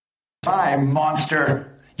Time,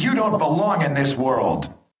 monster. You don't belong in this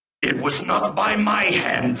world. It was not by my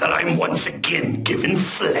hand that I'm once again given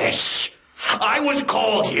flesh. I was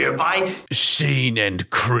called here by Shane and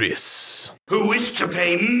Chris, who wish to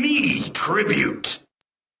pay me tribute.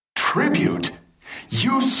 Tribute?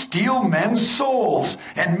 You steal men's souls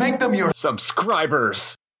and make them your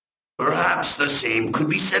subscribers. Perhaps the same could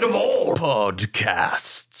be said of all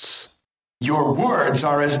podcasts. Your words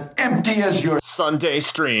are as empty as your Sunday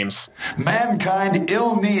streams. Mankind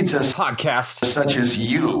ill needs a podcast such as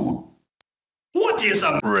you. What is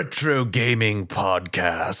a retro gaming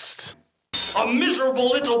podcast? A miserable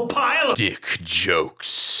little pile of dick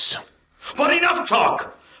jokes. But enough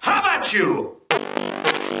talk. How about you?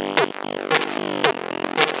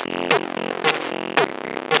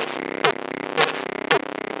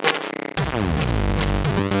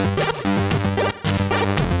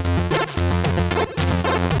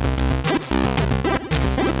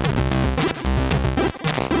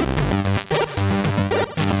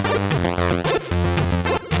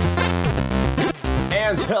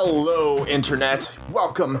 And hello, Internet.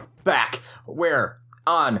 Welcome back. We're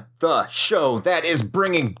on the show that is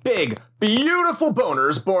bringing big, beautiful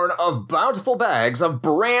boners born of bountiful bags of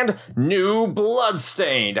brand new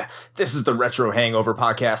Bloodstained. This is the Retro Hangover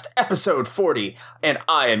Podcast, episode 40, and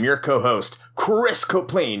I am your co-host, Chris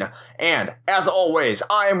Copleen. And as always,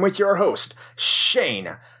 I am with your host,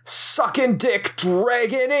 Shane, Suckin' Dick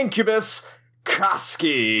Dragon Incubus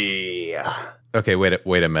Koski. Okay, wait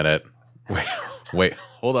a minute. Wait,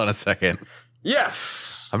 hold on a second.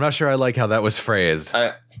 Yes! I'm not sure I like how that was phrased.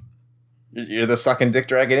 You're the Suckin' Dick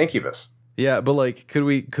Dragon Incubus. Yeah, but like, could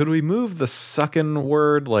we move the suckin'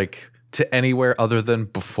 word like to anywhere other than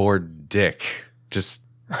before dick? Just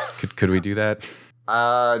could we do that?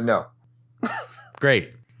 No.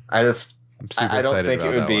 Great. I don't excited think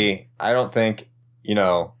about it would that be. I don't think it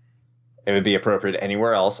would be appropriate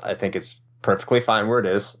anywhere else. I think it's perfectly fine where it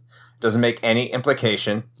is. Doesn't make any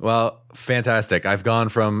implication. Well, fantastic. I've gone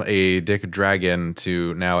from a dick dragon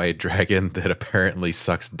to now a dragon that apparently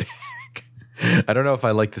sucks dick. I don't know if I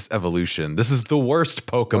like this evolution. This is the worst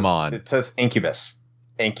Pokemon. It says incubus.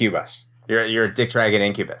 Incubus. You're a dick dragon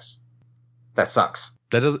incubus. That sucks.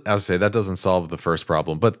 I would say that doesn't solve the first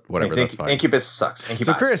problem, but whatever, that's fine. Incubus sucks. Incubus.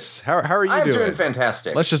 So Chris, how are you doing? I'm doing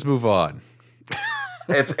fantastic. Let's just move on.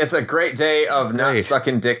 It's a great day of not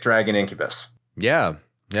sucking dick dragon incubus. Yeah,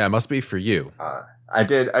 it must be for you. I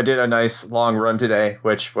did a nice long run today,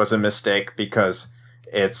 which was a mistake because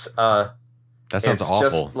it's that sounds awful.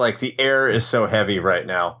 Just like the air is so heavy right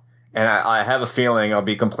now, and I have a feeling I'll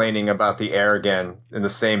be complaining about the air again in the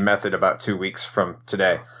same method about 2 weeks from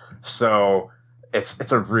today. So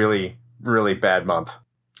it's a really, really bad month.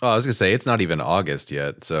 Oh, I was gonna say it's not even August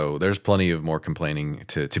yet, so there's plenty of more complaining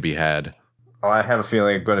to be had. Oh, I have a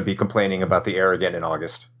feeling I'm going to be complaining about the air again in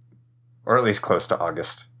August, or at least close to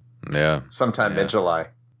August. Yeah, sometime mid-July.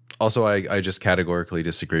 Also, I just categorically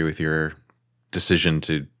disagree with your decision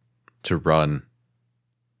to run,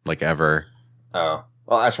 like ever. Oh,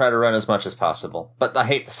 well, I try to run as much as possible, but I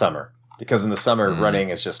hate the summer because in the summer running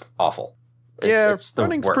is just awful. It's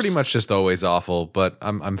running's worst. pretty much just always awful, but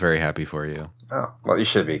I'm very happy for you. Oh, well, you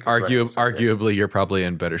should be. Arguably, you're probably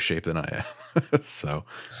in better shape than I am. So,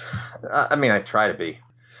 I mean, I try to be.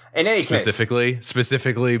 In any case,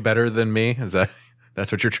 specifically better than me.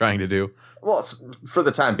 That's what you're trying to do? Well, it's, for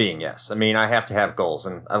the time being, yes. I mean, I have to have goals,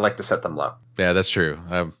 and I like to set them low. Yeah, that's true.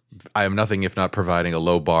 I am nothing if not providing a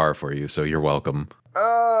low bar for you, so you're welcome.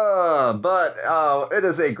 But it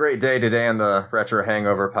is a great day today on the Retro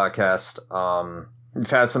Hangover Podcast. We've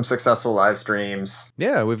had some successful live streams.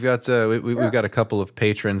 Yeah, we've got we've got a couple of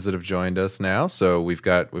patrons that have joined us now, so we've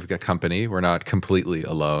got company. We're not completely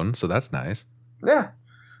alone, so that's nice. Yeah,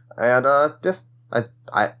 and I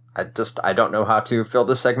don't know how to fill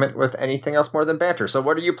this segment with anything else more than banter. So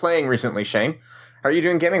what are you playing recently, Shane? How are you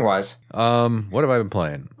doing gaming-wise? What have I been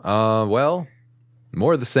playing? Well,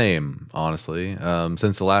 more of the same, honestly.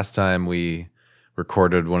 Since the last time we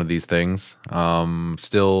recorded one of these things.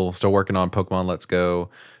 Still working on Pokemon Let's Go.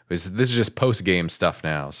 This is just post-game stuff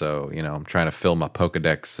now, so, I'm trying to fill my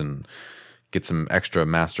Pokedex and get some extra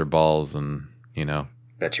Master Balls and,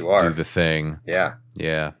 Bet you are. do the thing. Yeah.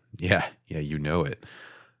 Yeah, you know it.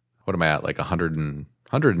 What am I at, like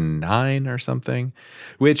 109 or something?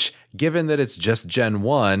 Which, given that it's just Gen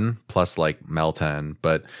 1 plus like Meltan,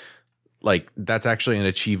 but like that's actually an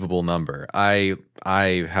achievable number. I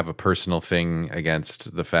have a personal thing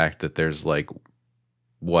against the fact that there's like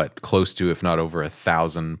close to, if not over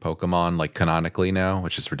 1,000 Pokemon, like canonically now,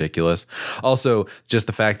 which is ridiculous. Also, just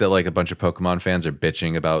the fact that like a bunch of Pokemon fans are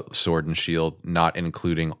bitching about Sword and Shield not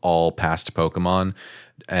including all past Pokemon,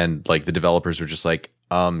 and like the developers were just like,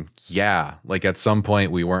 yeah, like at some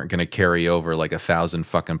point we weren't going to carry over like 1,000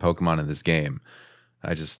 fucking Pokemon in this game.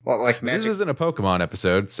 This isn't a Pokemon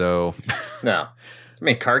episode, so no. I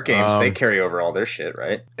mean, card games, they carry over all their shit,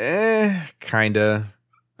 right? Kinda.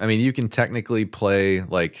 I mean, you can technically play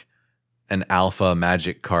like an alpha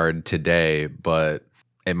Magic card today, but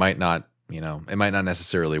it might not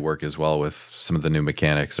necessarily work as well with some of the new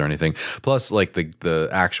mechanics or anything. Plus, like the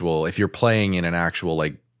actual, if you're playing in an actual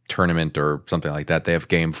like tournament or something like that, they have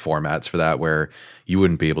game formats for that where you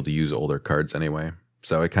wouldn't be able to use older cards anyway.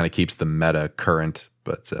 So it kind of keeps the meta current.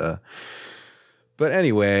 But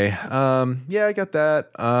anyway, yeah, I got that.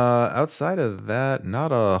 Outside of that,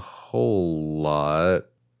 not a whole lot.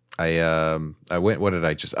 I went. What did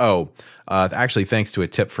I just? Actually, thanks to a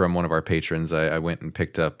tip from one of our patrons, I went and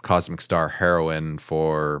picked up Cosmic Star Heroine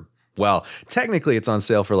for. Well, technically, it's on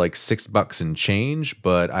sale for like $6 and change,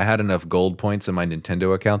 but I had enough gold points in my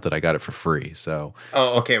Nintendo account that I got it for free. So.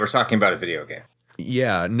 Oh, okay. We're talking about a video game.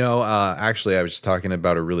 Yeah, no. Actually, I was just talking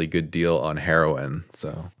about a really good deal on heroin.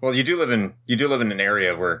 So, well, you do live in an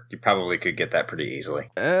area where you probably could get that pretty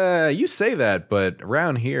easily. You say that, but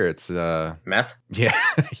around here it's meth. Yeah,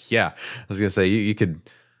 yeah. I was gonna say you could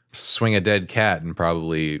swing a dead cat and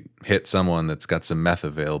probably hit someone that's got some meth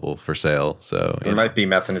available for sale. So there might be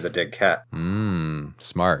meth into the dead cat.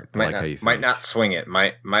 Smart. Might not swing it.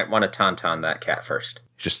 Might want to tauntaun that cat first.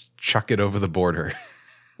 Just chuck it over the border.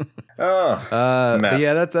 But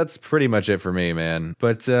yeah, that's pretty much it for me, man.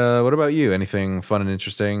 But what about you? Anything fun and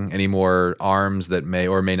interesting? Any more arms that may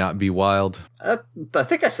or may not be wild? I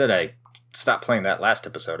think I said I stopped playing that last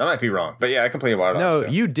episode. I might be wrong, but yeah, I completed Wild Arms. No,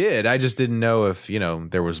 you did. I just didn't know if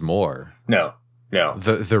there was more. No.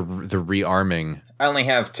 The rearming. I only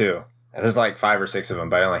have 2. There's like 5 or 6 of them,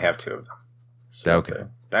 but I only have 2 of them. So okay,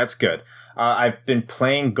 that's good. I've been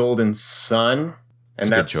playing Golden Sun, and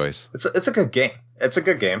that's a good choice. It's a good game. It's a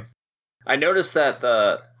good game. I noticed that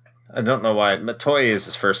I don't know why, Matoy is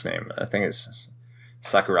his first name. I think it's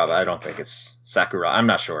Sakuraba. I don't think it's Sakura. I'm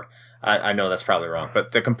not sure. I know that's probably wrong.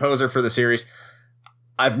 But the composer for the series,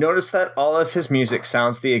 I've noticed that all of his music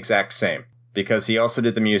sounds the exact same. Because he also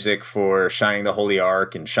did the music for Shining the Holy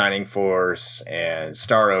Ark and Shining Force and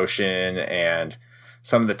Star Ocean and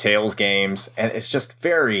some of the Tales games. And it's just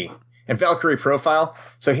and Valkyrie Profile.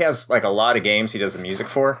 So he has like a lot of games he does the music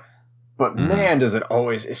for. But man, does it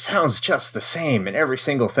sounds just the same in every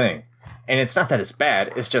single thing. And it's not that it's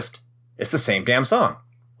bad, it's the same damn song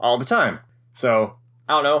all the time. So,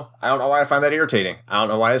 I don't know why I find that irritating. I don't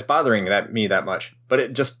know why it's bothering me that much, but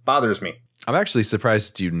it just bothers me. I'm actually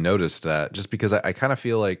surprised you noticed that, just because I kind of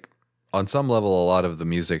feel like on some level, a lot of the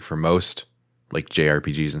music for most like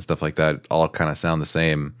JRPGs and stuff like that all kind of sound the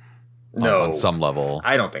same on some level.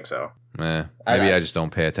 I don't think so. Maybe I just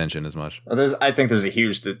don't pay attention as much. I think there's a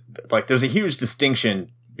huge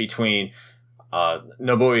distinction between Nobuo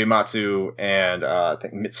Uematsu and I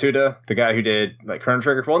think Mitsuda, the guy who did like Chrono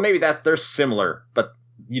Trigger. Well, maybe they're similar, but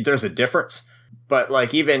there's a difference. But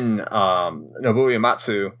like even Nobuo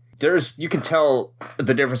Uematsu, you can tell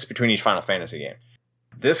the difference between each Final Fantasy game.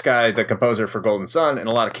 This guy, the composer for Golden Sun and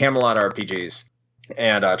a lot of Camelot RPGs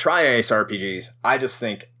and Tri-Ace RPGs, I just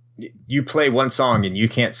think you play one song and you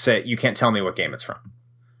can't tell me what game it's from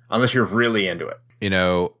unless you're really into it.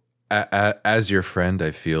 As your friend,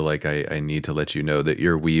 I feel like I need to let you know that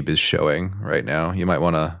your weeb is showing right now. You might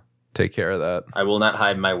want to take care of that. I will not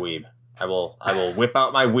hide my weeb. I will whip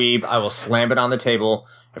out my weeb. I will slam it on the table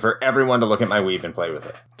for everyone to look at my weeb and play with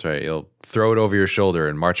it. That's right. You'll throw it over your shoulder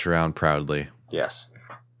and march around proudly. Yes.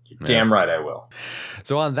 Damn right I will.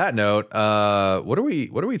 So on that note, what are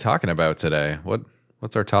we talking about today?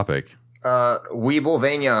 What's our topic?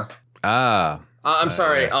 Weeblevania. I'm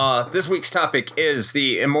sorry. Yes. This week's topic is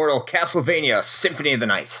the immortal Castlevania Symphony of the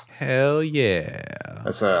Night. Hell yeah.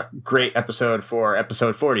 That's a great episode for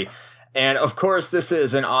episode 40. And of course, this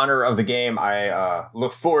is in honor of the game I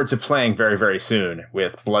look forward to playing very, very soon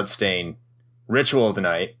with Bloodstained Ritual of the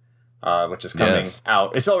Night, which is coming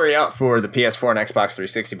out. It's already out for the PS4 and Xbox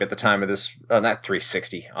 360, but at the time of this, not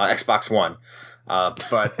 360, Xbox One.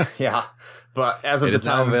 But yeah. But as of it the is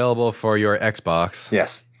time, now available for your Xbox.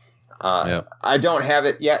 Yes. I don't have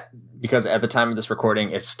it yet because at the time of this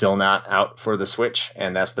recording, it's still not out for the Switch,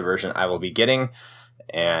 and that's the version I will be getting.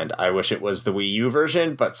 And I wish it was the Wii U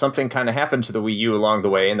version, but something kind of happened to the Wii U along the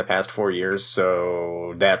way in the past 4 years,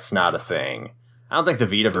 so that's not a thing. I don't think the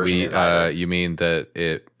Vita version is either. You mean that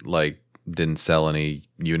it like didn't sell any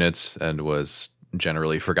units and was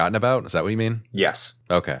generally forgotten about. Is that what you mean? Yes.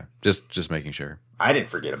 Okay, just making sure. I didn't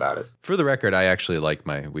forget about it. For the record, I actually like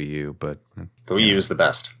my Wii U, but The Wii U is the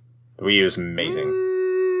best. The Wii U is amazing.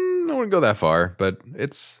 I wouldn't go that far, but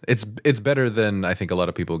it's better than I think a lot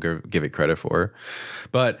of people give it credit for.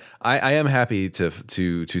 But I am happy to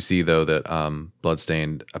see though that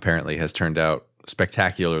Bloodstained apparently has turned out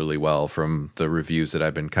spectacularly well from the reviews that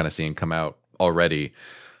I've been kind of seeing come out already.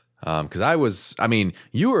 Because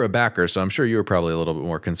you were a backer, so I'm sure you were probably a little bit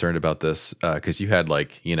more concerned about this because you had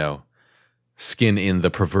skin in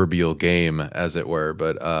the proverbial game, as it were.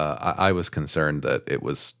 But I was concerned that it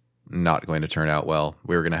was not going to turn out well.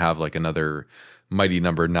 We were going to have another Mighty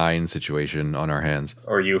Number 9 situation on our hands.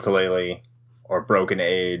 Or Yooka-Laylee, or Broken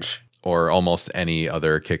Age. Or almost any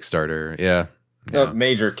other Kickstarter. Yeah. A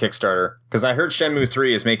major Kickstarter. Because I heard Shenmue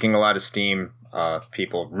 3 is making a lot of Steam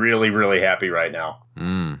people really, really happy right now.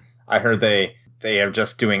 I heard they are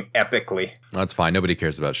just doing epically. That's fine. Nobody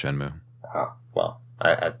cares about Shenmue. Well,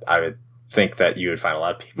 I would think that you would find a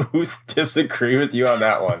lot of people who disagree with you on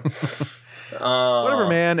that one. Whatever,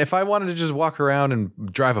 man. If I wanted to just walk around and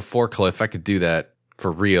drive a forklift, I could do that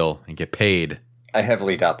for real and get paid. I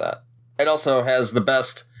heavily doubt that. It also has the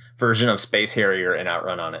best version of Space Harrier and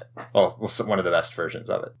Outrun on it. Well, one of the best versions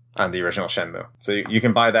of it on the original Shenmue. So you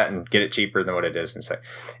can buy that and get it cheaper than what it is in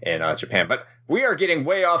Japan. But we are getting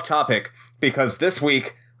way off topic because this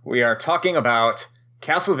week we are talking about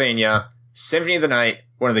Castlevania Symphony of the Night,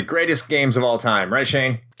 one of the greatest games of all time. Right,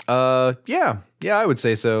 Shane? Yeah, I would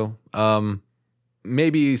say so.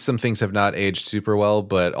 Maybe some things have not aged super well,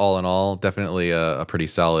 but all in all, definitely a pretty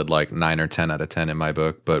solid 9 or 10 out of 10 in my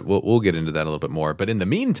book. But we'll get into that a little bit more. But in the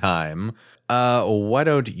meantime, why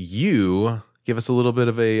don't you give us a little bit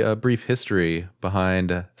of a brief history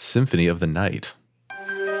behind Symphony of the Night?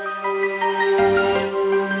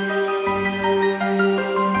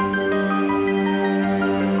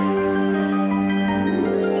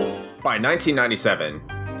 By 1997,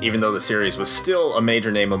 even though the series was still a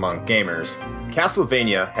major name among gamers,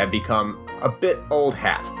 Castlevania had become a bit old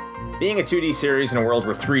hat. Being a 2D series in a world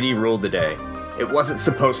where 3D ruled the day, it wasn't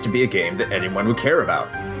supposed to be a game that anyone would care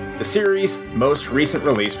about. The series' most recent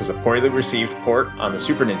release was a poorly received port on the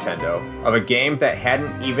Super Nintendo of a game that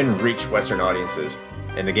hadn't even reached Western audiences,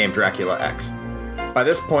 in the game Dracula X. By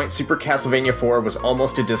this point, Super Castlevania IV was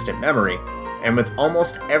almost a distant memory, and with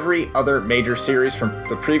almost every other major series from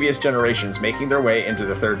the previous generations making their way into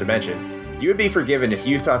the third dimension, you would be forgiven if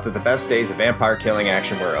you thought that the best days of vampire killing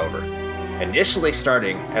action were over. Initially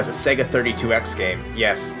starting as a Sega 32X game,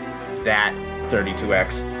 yes, that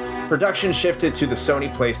 32X, production shifted to the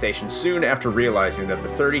Sony PlayStation soon after realizing that the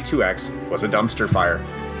 32X was a dumpster fire.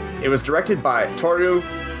 It was directed by Toru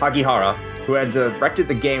Hagihara, who had directed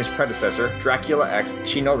the game's predecessor, Dracula X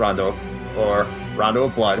Chino Rando, or Rondo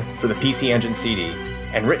of Blood, for the PC Engine CD,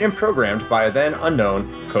 and written and programmed by a then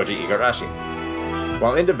unknown Koji Igarashi.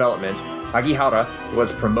 While in development, Hagihara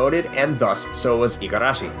was promoted, and thus so was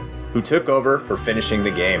Igarashi, who took over for finishing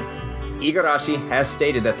the game. Igarashi has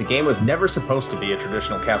stated that the game was never supposed to be a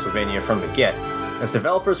traditional Castlevania from the get, as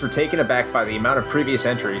developers were taken aback by the amount of previous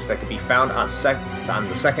entries that could be found on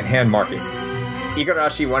the second-hand market.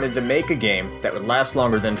 Igarashi wanted to make a game that would last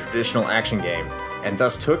longer than a traditional action game, and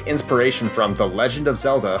thus took inspiration from The Legend of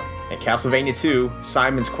Zelda and Castlevania II,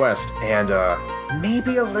 Simon's Quest, and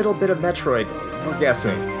maybe a little bit of Metroid, we're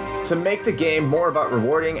guessing, to make the game more about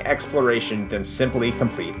rewarding exploration than simply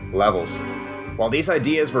complete levels. While these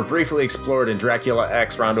ideas were briefly explored in Dracula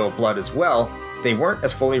X Rondo of Blood as well, they weren't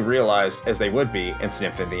as fully realized as they would be in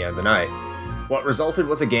Symphony of the Night. What resulted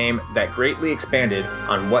was a game that greatly expanded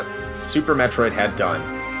on what Super Metroid had done,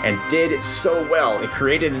 and did so well it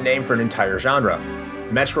created a name for an entire genre,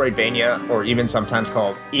 Metroidvania, or even sometimes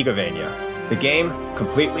called Igavania. The game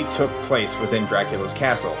completely took place within Dracula's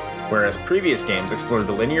castle, whereas previous games explored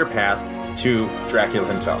the linear path to Dracula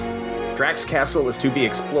himself. Drac's castle was to be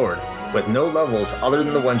explored, with no levels other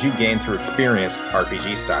than the ones you gained through experience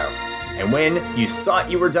RPG style. And when you thought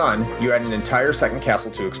you were done, you had an entire second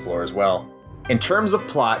castle to explore as well. In terms of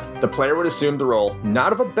plot, the player would assume the role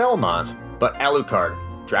not of a Belmont, but Alucard,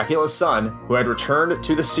 Dracula's son, who had returned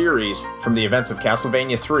to the series from the events of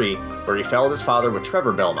Castlevania III, where he fell with his father with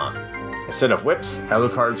Trevor Belmont. Instead of whips,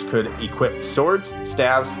 Alucards could equip swords,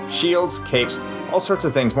 staves, shields, capes, all sorts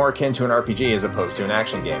of things more akin to an RPG as opposed to an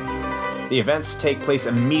action game. The events take place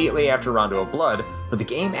immediately after Rondo of Blood, but the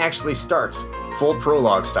game actually starts full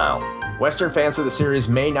prologue style. Western fans of the series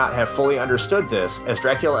may not have fully understood this, as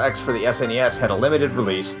Dracula X for the SNES had a limited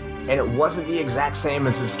release, and it wasn't the exact same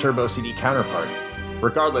as its Turbo CD counterpart.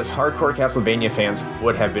 Regardless, hardcore Castlevania fans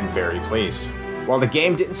would have been very pleased. While the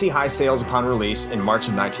game didn't see high sales upon release in March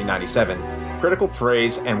of 1997, critical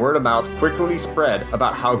praise and word of mouth quickly spread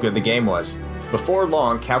about how good the game was. Before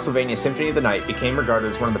long, Castlevania Symphony of the Night became regarded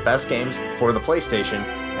as one of the best games for the PlayStation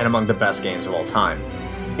and among the best games of all time.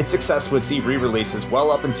 Its success would see re-releases well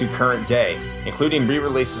up into current day, including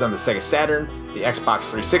re-releases on the Sega Saturn, the Xbox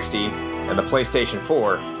 360, and the PlayStation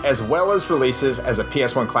 4, as well as releases as a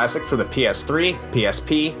PS1 classic for the PS3,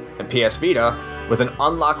 PSP, and PS Vita, with an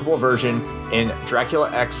unlockable version in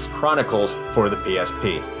Dracula X Chronicles for the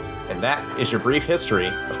PSP. And that is your brief history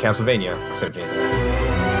of Castlevania Symphony of the Night.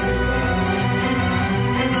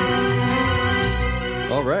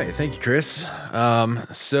 All right, thank you, Chris.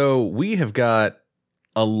 So we have got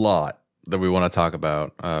a lot that we want to talk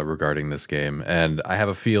about regarding this game, and I have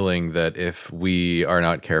a feeling that if we are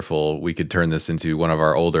not careful, we could turn this into one of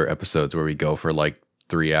our older episodes where we go for like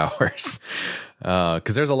 3 hours,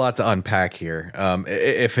 because there's a lot to unpack here.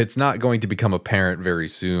 If it's not going to become apparent very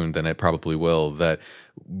soon, then it probably will, that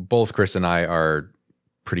both Chris and I are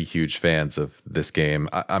pretty huge fans of this game.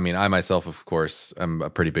 I mean, I myself, of course, am a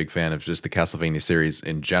pretty big fan of just the Castlevania series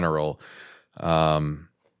in general.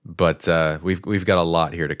 But we've got a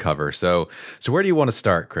lot here to cover. So where do you want to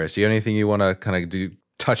start, Chris? You have anything you want to kind of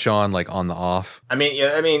touch on, like on the off? I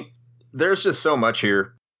mean, there's just so much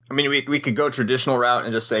here. I mean, we could go traditional route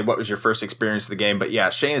and just say, what was your first experience of the game? But yeah,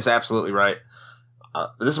 Shane is absolutely right.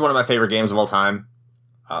 This is one of my favorite games of all time.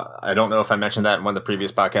 I don't know if I mentioned that in one of the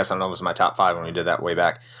previous podcasts. I don't know if it was my top 5 when we did that way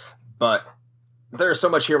back. But there's so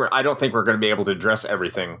much here where I don't think we're going to be able to address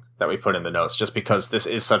everything that we put in the notes, just because this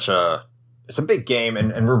is it's a big game,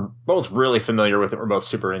 and we're both really familiar with it. We're both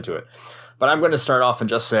super into it. But I'm going to start off and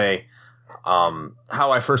just say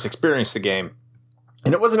how I first experienced the game.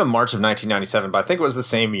 And it wasn't in March of 1997, but I think it was the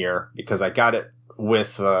same year, because I got it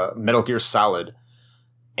with Metal Gear Solid.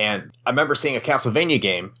 And I remember seeing a Castlevania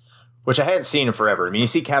game, which I hadn't seen in forever. I mean, you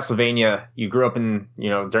see Castlevania, you grew up in,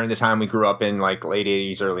 during the time we grew up in, like, late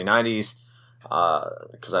 80s, early 90s,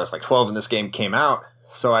 because I was like 12 when this game came out.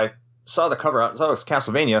 So I saw the cover out and saw it's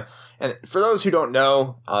Castlevania. And for those who don't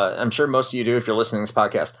know, I'm sure most of you do if you're listening to this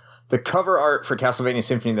podcast, the cover art for Castlevania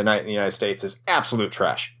Symphony of the Night in the United States is absolute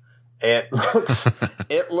trash. It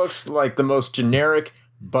looks like the most generic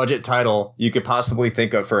budget title you could possibly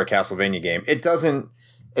think of for a Castlevania game.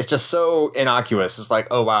 It's just so innocuous. It's like,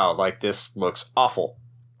 oh wow, like this looks awful.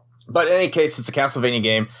 But in any case, it's a Castlevania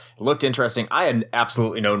game. It looked interesting. I had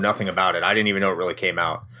absolutely know nothing about it. I didn't even know it really came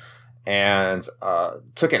out. And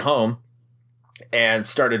took it home and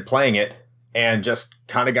started playing it and just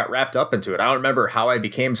kind of got wrapped up into it. I don't remember how I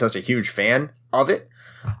became such a huge fan of it.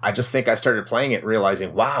 I just think I started playing it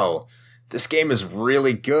realizing, wow, this game is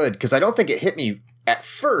really good. Because I don't think it hit me at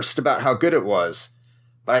first about how good it was.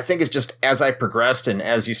 But I think it's just as I progressed and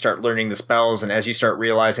as you start learning the spells and as you start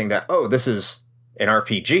realizing that, oh, this is an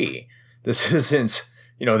RPG. This isn't,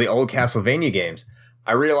 the old Castlevania games.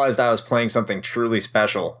 I realized I was playing something truly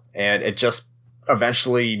special. And it just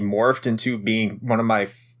eventually morphed into being one of my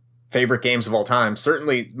favorite games of all time.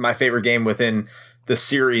 Certainly my favorite game within the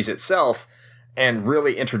series itself. And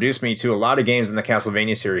really introduced me to a lot of games in the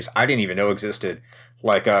Castlevania series I didn't even know existed.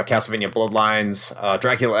 Like Castlevania Bloodlines,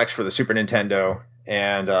 Dracula X for the Super Nintendo.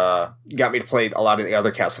 And got me to play a lot of the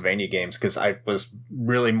other Castlevania games because I was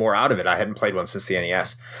really more out of it. I hadn't played one since the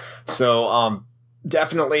NES. So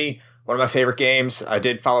definitely one of my favorite games. I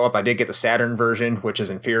did follow up. I did get the Saturn version, which is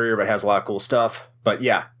inferior but has a lot of cool stuff. But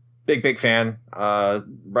yeah, big fan.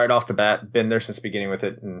 Right off the bat, been there since the beginning with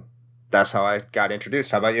it. And that's how I got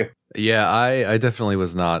introduced. How about you? Yeah, I definitely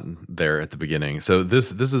was not there at the beginning. So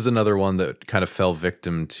this is another one that kind of fell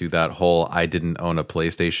victim to that whole I didn't own a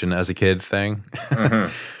PlayStation as a kid thing.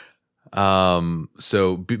 Mm-hmm.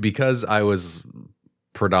 So because I was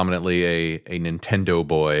predominantly a Nintendo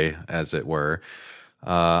boy, as it were,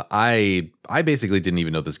 I basically didn't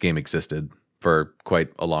even know this game existed for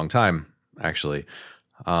quite a long time, actually.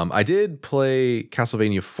 I did play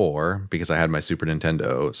Castlevania 4 because I had my Super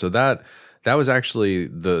Nintendo. So that was actually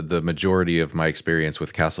the majority of my experience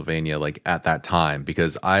with Castlevania, like at that time,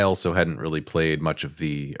 because I also hadn't really played much of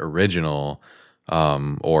the original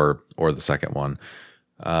or the second one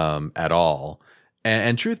at all.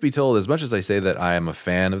 And truth be told, as much as I say that I am a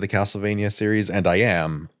fan of the Castlevania series, and I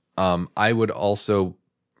am, I would also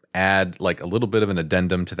add like a little bit of an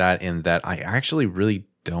addendum to that, in that I actually really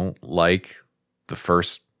don't like the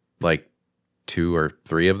first like 2 or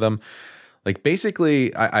 3 of them. Like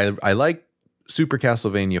basically I like Super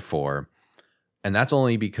Castlevania 4, and that's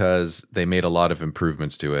only because they made a lot of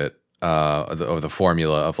improvements to it, the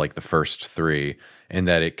formula of like the first 3, in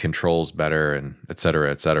that it controls better and et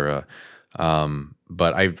cetera, et cetera.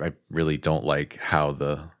 But I really don't like how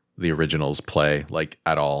the the originals play like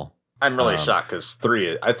at all. I'm really shocked because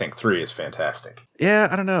I think 3 is fantastic. Yeah,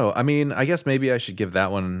 I don't know. I mean, I guess maybe I should give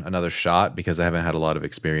that one another shot because I haven't had a lot of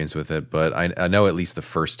experience with it. But I know at least the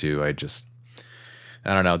first 2, I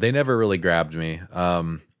don't know. They never really grabbed me.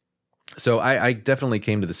 So I definitely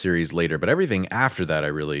came to the series later, but everything after that I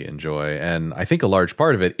really enjoy. And I think a large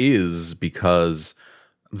part of it is because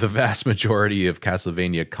the vast majority of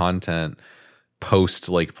Castlevania content post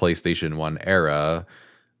like PlayStation 1 era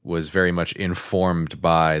was very much informed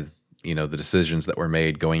by, you know, the decisions that were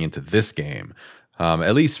made going into this game,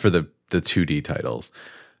 at least for the 2D titles.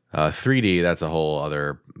 3D, that's a whole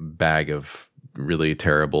other bag of really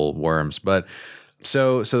terrible worms. But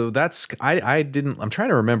so that's I'm trying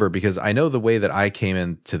to remember because I know the way that I came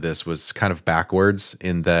into this was kind of backwards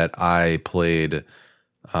in that I played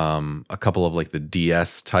a couple of like the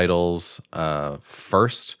DS titles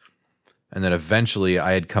first. And then eventually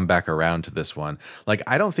I had come back around to this one. Like,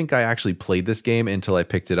 I don't think I actually played this game until I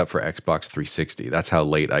picked it up for Xbox 360. That's how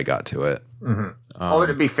late I got to it. Mm-hmm. Well,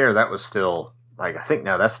 to be fair, that was still, like, I think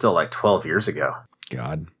now that's still like 12 years ago.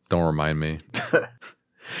 God, don't remind me.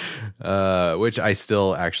 Which I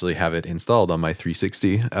still actually have it installed on my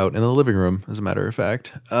 360 out in the living room, as a matter of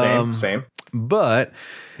fact. Same. But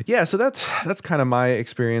yeah, so that's kind of my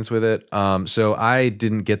experience with it. So I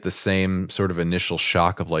didn't get the same sort of initial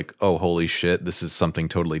shock of like, oh, holy shit, this is something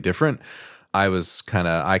totally different. I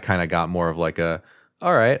kind of got more of like all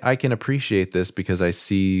right, I can appreciate this because I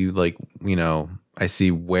see like, you know, I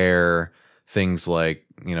see where things like,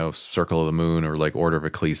 you know, Circle of the Moon or like Order of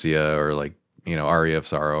Ecclesia or like, you know, Aria of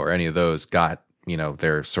Sorrow or any of those got, you know,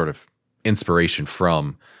 their sort of inspiration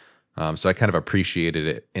from. So I kind of appreciated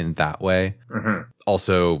it in that way. Mm-hmm.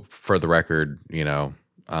 Also, for the record, you know,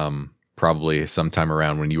 probably sometime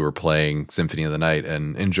around when you were playing Symphony of the Night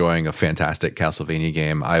and enjoying a fantastic Castlevania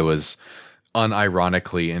game, I was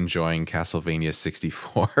unironically enjoying Castlevania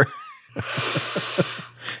 64.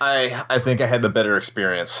 I think I had the better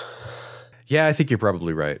experience. Yeah, I think you're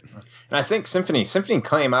probably right. And I think Symphony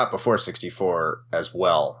came out before 64 as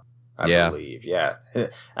well. I believe. Yeah.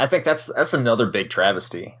 I think that's another big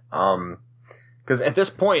travesty. Because at this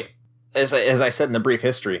point, as I said in the brief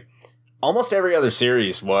history, almost every other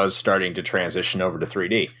series was starting to transition over to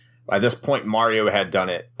 3D. By this point, Mario had done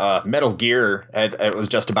it. Metal Gear it was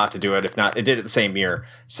just about to do it. If not, it did it the same year.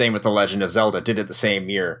 Same with The Legend of Zelda, did it the same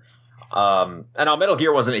year. And now Metal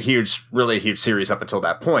Gear wasn't really a huge series up until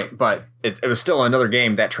that point, but it was still another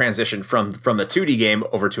game that transitioned from a 2D game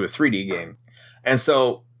over to a 3D game. And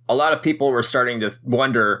so a lot of people were starting to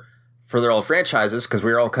wonder for their old franchises, because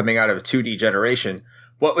we were all coming out of a 2D generation,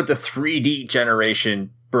 what would the 3D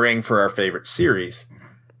generation bring for our favorite series?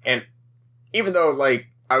 And even though, like,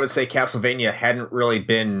 I would say Castlevania hadn't really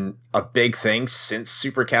been a big thing since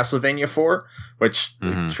Super Castlevania 4, which,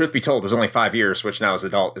 truth be told, was only 5 years, which now as an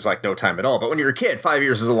adult is like no time at all. But when you're a kid, 5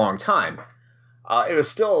 years is a long time. It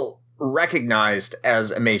was still recognized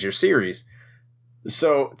as a major series.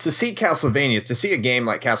 So to see a game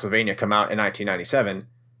like Castlevania come out in 1997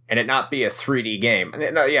 and it not be a 3D game, and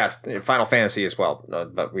yes, Final Fantasy as well,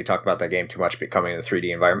 but we talked about that game too much becoming in the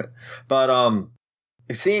 3D environment. But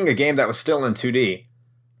seeing a game that was still in 2D,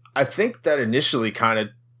 I think that initially kind of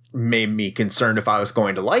made me concerned if I was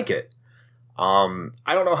going to like it. I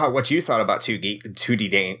don't know what you thought about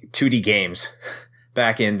 2D games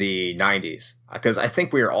back in the 90s, because I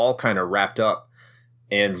think we were all kind of wrapped up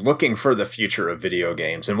in looking for the future of video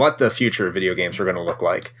games and what the future of video games were going to look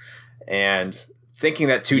like, and thinking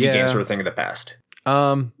that 2D games were a thing of the past.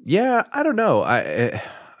 Yeah, I don't know.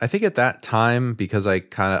 I think at that time, because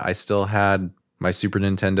I still had my Super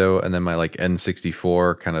Nintendo and then my like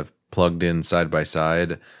N64 kind of plugged in side by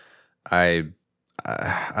side. I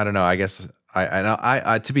don't know. I guess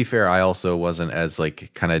I to be fair, I also wasn't as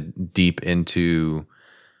like kind of deep into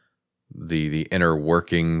the inner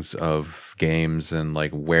workings of games and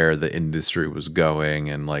like where the industry was going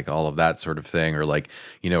and like all of that sort of thing, or like,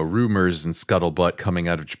 you know, rumors and scuttlebutt coming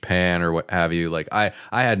out of Japan or what have you. Like I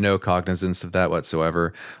had no cognizance of that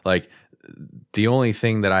whatsoever. Like the only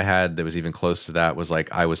thing that I had that was even close to that was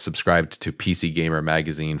like I was subscribed to PC Gamer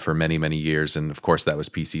magazine for many, many years, and of course that was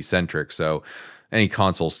PC centric. So any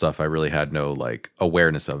console stuff I really had no like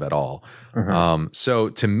awareness of at all. Mm-hmm. So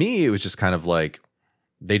to me, it was just kind of like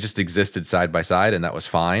they just existed side by side, and that was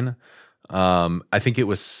fine. I think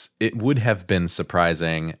it would have been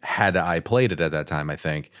surprising had I played it at that time, I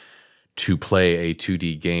think, to play a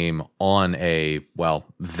 2D game on a, well,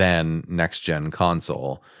 then next gen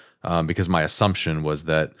console. Because my assumption was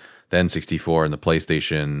that the N64 and the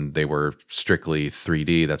PlayStation, they were strictly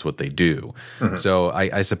 3D. That's what they do. So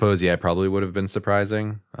I suppose, yeah, it probably would have been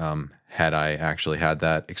surprising had I actually had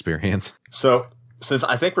that experience. So, since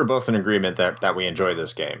I think we're both in agreement that we enjoy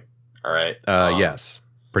this game, all right? Yes,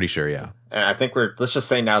 pretty sure, yeah. And I think let's just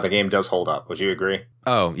say now the game does hold up. Would you agree?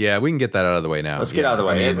 Oh, yeah, we can get that out of the way now. Let's get out of the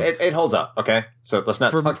way. I mean, it holds up, okay? So let's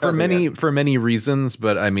not talk for many reasons,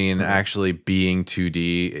 but I mean, actually being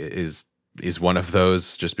 2D is one of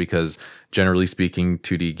those, just because generally speaking,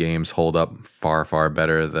 2D games hold up far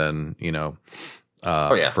better than,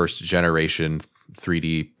 first generation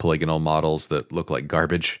 3D polygonal models that look like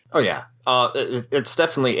garbage. Oh yeah. It's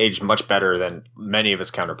definitely aged much better than many of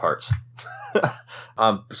its counterparts.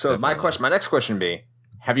 So my next question would be,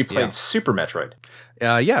 have you played Super Metroid?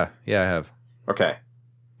 Yeah, I have. Okay.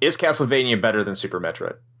 Is Castlevania better than Super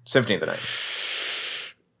Metroid? Symphony of the Night.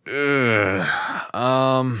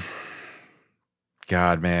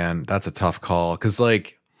 God, man, that's a tough call. Cause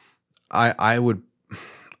like, I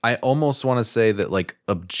almost want to say that, like,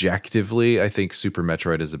 objectively, I think Super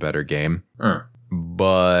Metroid is a better game,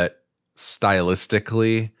 but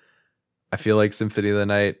stylistically, I feel like Symphony of the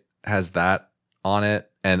Night has that on it,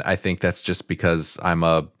 and I think that's just because I'm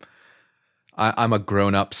a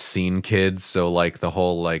grown-up scene kid, so like the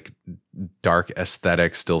whole like dark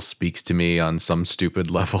aesthetic still speaks to me on some stupid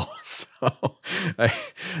level. So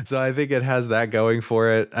I think it has that going for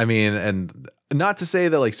it. I mean, and not to say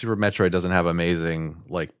that like Super Metroid doesn't have amazing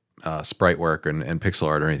like sprite work and pixel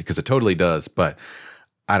art or anything, because it totally does, but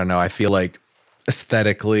I don't know. I feel like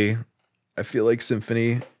aesthetically, I feel like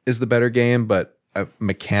Symphony is the better game, but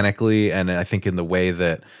mechanically, and I think in the way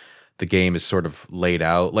that the game is sort of laid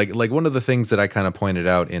out, like one of the things that I kind of pointed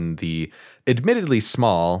out in the admittedly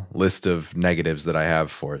small list of negatives that I have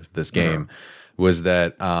for this game was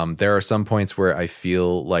that there are some points where I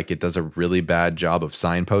feel like it does a really bad job of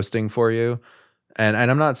signposting for you. And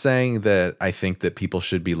I'm not saying that I think that people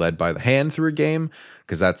should be led by the hand through a game,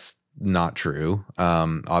 because that's not true.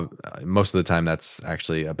 Most of the time, that's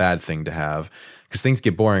actually a bad thing to have, because things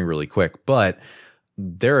get boring really quick. But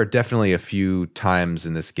there are definitely a few times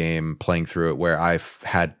in this game playing through it where I've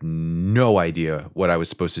had no idea what I was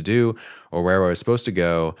supposed to do or where I was supposed to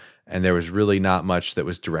go, and there was really not much that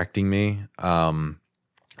was directing me. And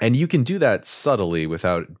you can do that subtly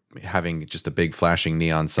without having just a big flashing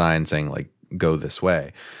neon sign saying like, go this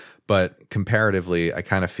way. But comparatively, I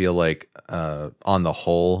kind of feel like on the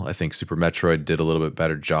whole, I think Super Metroid did a little bit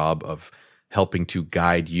better job of helping to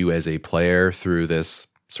guide you as a player through this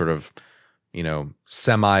sort of,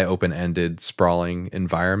 semi-open-ended sprawling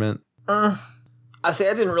environment. I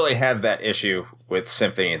didn't really have that issue with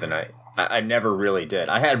Symphony of the Night. I never really did.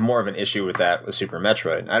 I had more of an issue with that with Super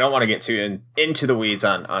Metroid. I don't want to get too into the weeds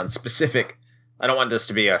on specific. I don't want this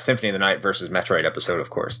to be a Symphony of the Night versus Metroid episode, of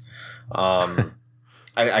course.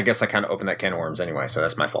 I guess I kind of opened that can of worms anyway, so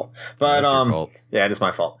that's my fault. But That's your fault. Yeah, it is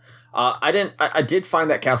my fault. I did find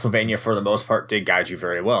that Castlevania, for the most part, did guide you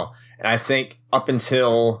very well, and I think up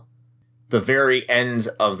until the very end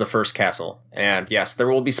of the first castle, and yes, there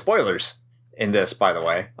will be spoilers in this, by the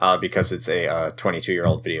way, because it's a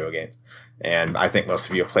 22-year-old video game, and I think most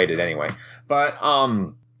of you have played it anyway. But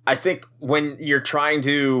I think when you're trying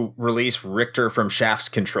to release Richter from Shaft's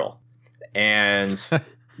control, and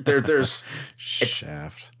there's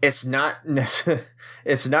Shaft. It's not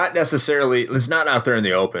necessarily, it's not out there in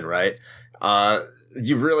the open, right?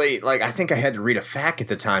 You really, like, I think I had to read a FAQ at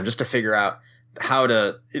the time just to figure out how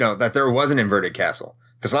to, that there was an inverted castle.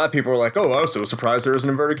 Because a lot of people were like, oh, I was so surprised there was an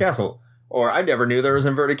inverted castle. Or I never knew there was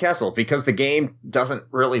an inverted castle, because the game doesn't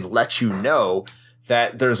really let you know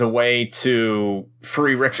that there's a way to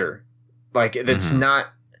free Richter. Like, it's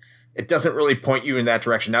not, it doesn't really point you in that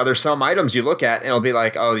direction. Now, there's some items you look at and it'll be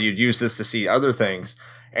like, oh, you'd use this to see other things.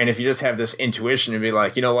 And if you just have this intuition and be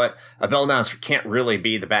like, you know what, a bell dancer can't really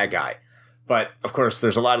be the bad guy. But, of course,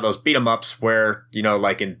 there's a lot of those beat-em-ups where,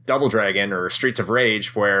 like in Double Dragon or Streets of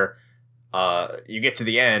Rage, where you get to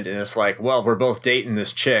the end and it's like, well, we're both dating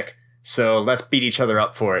this chick, so let's beat each other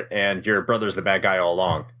up for it. And your brother's the bad guy all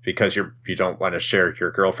along because you don't want to share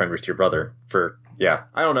your girlfriend with your brother for, yeah.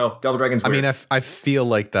 I don't know. Double Dragon's weird. I mean, I feel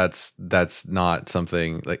like that's not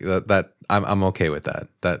something like that. I'm okay with that.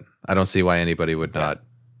 That I don't see why anybody would not,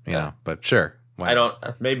 but sure. I don't,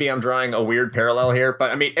 maybe I'm drawing a weird parallel here, but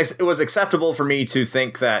I mean, it was acceptable for me to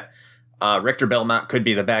think that Richter Belmont could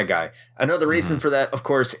be the bad guy. Another reason for that, of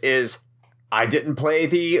course, is I didn't play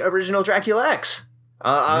the original Dracula X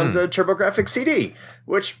on the TurboGrafx CD,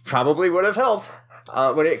 which probably would have helped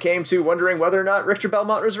when it came to wondering whether or not Richter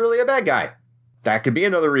Belmont was really a bad guy. That could be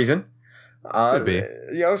another reason. Could be.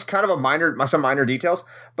 It's kind of some minor details,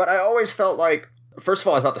 but I always felt like First of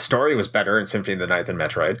all, I thought the story was better in Symphony of the Night than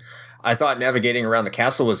Metroid. I thought navigating around the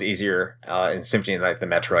castle was easier in Symphony of the Night than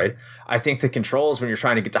Metroid. I think the controls when you're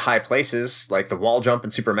trying to get to high places, like the wall jump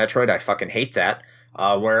in Super Metroid, I fucking hate that.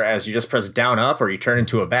 Whereas you just press down up or you turn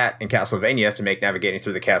into a bat in Castlevania to make navigating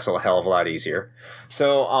through the castle a hell of a lot easier.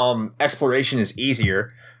 So exploration is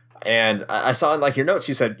easier. And I saw in like your notes,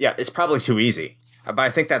 you said, yeah, it's probably too easy. But I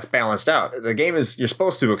think that's balanced out. The game is, you're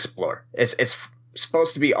supposed to explore. It's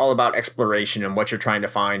supposed to be all about exploration and what you're trying to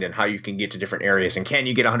find and how you can get to different areas. And can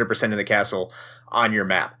you get 100% of the castle on your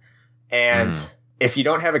map? And if you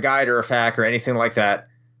don't have a guide or a FAQ or anything like that,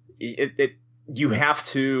 you have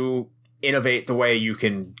to innovate the way you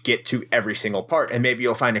can get to every single part. And maybe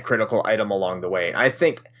you'll find a critical item along the way. I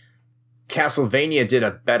think Castlevania did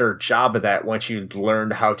a better job of that once you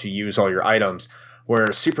learned how to use all your items,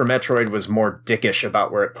 where Super Metroid was more dickish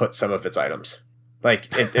about where it put some of its items.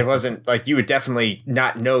 Like, it wasn't, like, you would definitely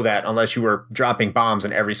not know that unless you were dropping bombs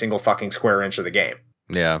in every single fucking square inch of the game.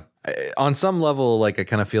 Yeah. On some level, like, I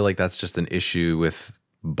kind of feel like that's just an issue with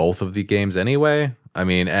both of the games anyway. I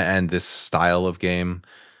mean, and this style of game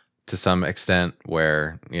to some extent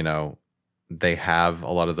where, you know, they have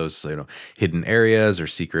a lot of those, you know, hidden areas or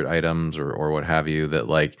secret items or what have you that,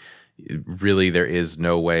 like, really there is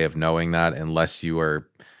no way of knowing that unless you are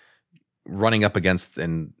running up against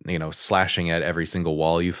and, you know, slashing at every single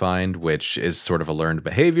wall you find, which is sort of a learned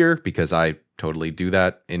behavior because I totally do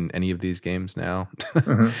that in any of these games now.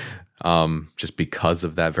 Just because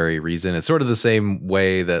of that very reason. It's sort of the same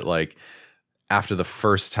way that, like, after the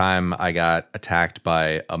first time I got attacked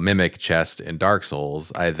by a mimic chest in Dark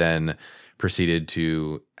Souls, I then proceeded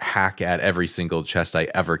to hack at every single chest I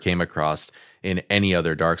ever came across in any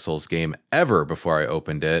other Dark Souls game ever before I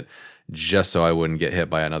opened it, just so I wouldn't get hit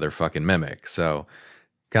by another fucking mimic. So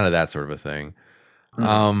kind of that sort of a thing.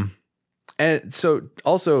 And so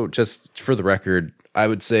also, just for the record, I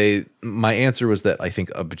would say my answer was that I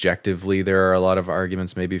think objectively there are a lot of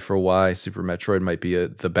arguments maybe for why Super Metroid might be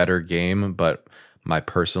the better game, but my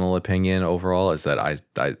personal opinion overall is that I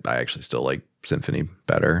actually still like Symphony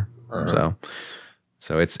better.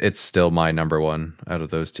 So it's still my number one out of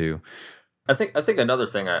those two. I think another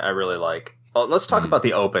thing I really like. Let's talk about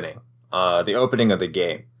the opening of the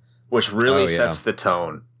game, which really sets the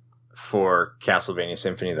tone for Castlevania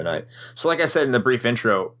Symphony of the Night. So, like I said in the brief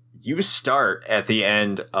intro, you start at the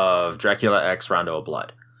end of Dracula X Rondo of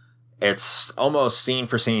Blood. It's almost scene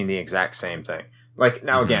for scene the exact same thing. Like,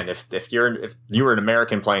 now again, if you were an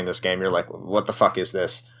American playing this game, you're like, what the fuck is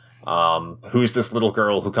this? Who's this little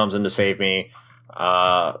girl who comes in to save me?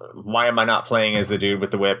 Why am I not playing as the dude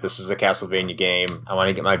with the whip? This is a Castlevania game. I want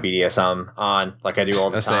to get my BDSM on like I do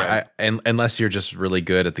all the time. Unless you're just really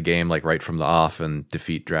good at the game, like right from the off, and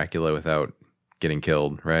defeat Dracula without getting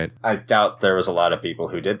killed, right? I doubt there was a lot of people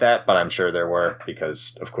who did that, but I'm sure there were,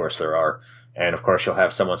 because of course there are. And of course you'll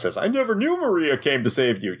have someone says, I never knew Maria came to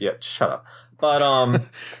save you. Yeah, shut up. But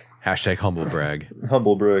hashtag humble brag.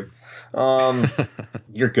 Humble brag.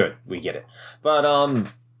 You're good. We get it. But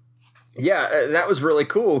yeah, that was really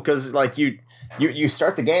cool because, like, you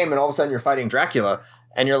start the game and all of a sudden you're fighting Dracula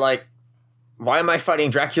and you're like, why am I fighting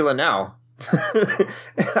Dracula now?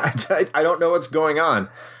 I don't know what's going on.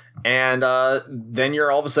 And then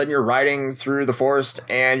you're all of a sudden you're riding through the forest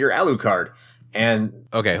and you're Alucard. And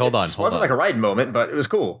okay, hold on. It wasn't like a ride moment, but it was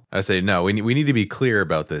cool. I say, no, we need to be clear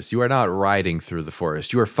about this. You are not riding through the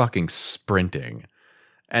forest. You are fucking sprinting.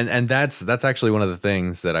 And that's actually one of the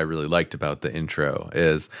things that I really liked about the intro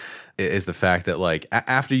is the fact that, like,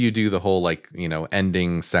 after you do the whole, like, you know,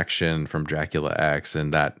 ending section from Dracula X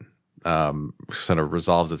and that sort of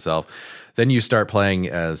resolves itself, then you start playing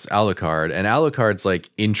as Alucard, and Alucard's, like,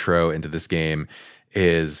 intro into this game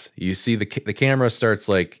is you see the camera starts,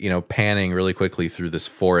 like, you know, panning really quickly through this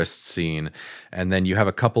forest scene, and then you have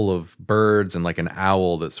a couple of birds and like an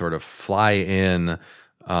owl that sort of fly in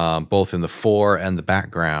both in the fore and the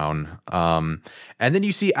background. And then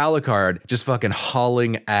you see Alucard just fucking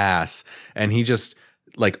hauling ass, and he just,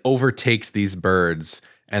 like, overtakes these birds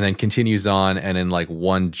and then continues on, and in, like,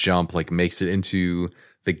 one jump, like, makes it into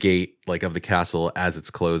the gate, like, of the castle as it's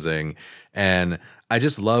closing. And I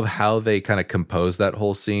just love how they kind of compose that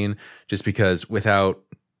whole scene, just because without,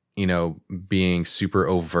 you know, being super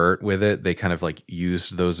overt with it, they kind of, like,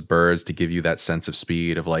 used those birds to give you that sense of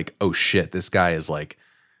speed of, like, oh shit, this guy is, like,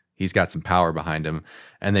 he's got some power behind him.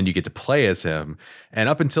 And then you get to play as him. And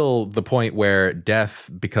up until the point where Death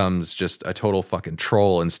becomes just a total fucking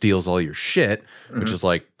troll and steals all your shit, which is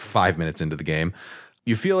like 5 minutes into the game,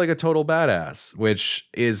 you feel like a total badass, which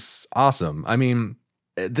is awesome. I mean,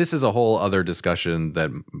 this is a whole other discussion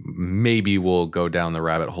that maybe we'll go down the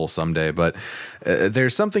rabbit hole someday, but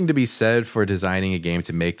there's something to be said for designing a game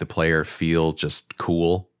to make the player feel just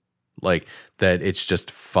cool, like that it's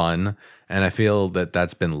just fun. And I feel that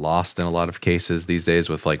that's been lost in a lot of cases these days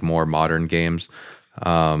with like more modern games,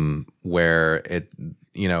 where it,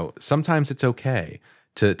 you know, sometimes it's okay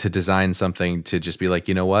to design something to just be like,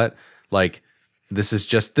 you know what, like this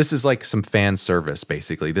is like some fan service,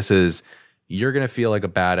 basically. You're going to feel like a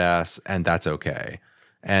badass, and that's okay.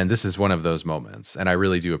 And this is one of those moments, and I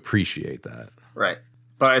really do appreciate that. Right.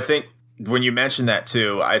 But I think when you mention that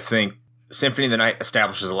too, I think Symphony of the Night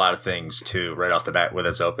establishes a lot of things too right off the bat with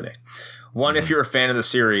its opening. One, if you're a fan of the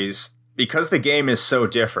series, because the game is so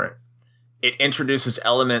different, it introduces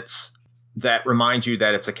elements that remind you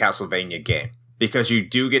that it's a Castlevania game. Because you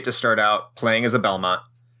do get to start out playing as a Belmont,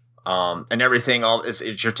 and everything it's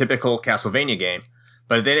your typical Castlevania game.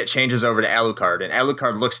 But then it changes over to Alucard, and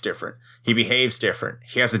Alucard looks different. He behaves different.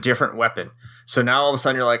 He has a different weapon. So now all of a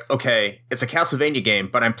sudden you're like, okay, it's a Castlevania game,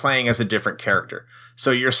 but I'm playing as a different character.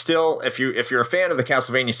 So you're still, if you're a fan of the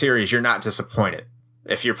Castlevania series, you're not disappointed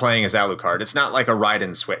if you're playing as Alucard. It's not like a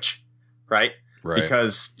Raiden switch, right? Right.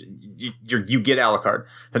 Because you get Alucard.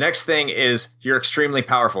 The next thing is you're extremely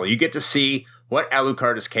powerful. You get to see what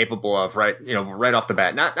Alucard is capable of, right off the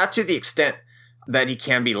bat. Not to the extent that he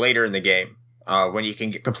can be later in the game. When you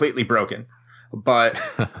can get completely broken, but,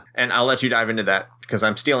 and I'll let you dive into that because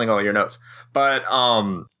I'm stealing all your notes, but,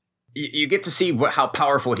 you get to see how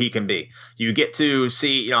powerful he can be. You get to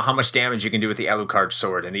see, how much damage you can do with the Alucard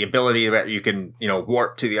sword and the ability that you can,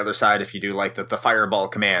 warp to the other side if you do like the fireball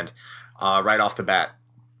command, right off the bat.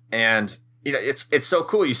 And, it's so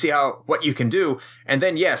cool. You see what you can do. And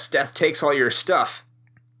then yes, death takes all your stuff.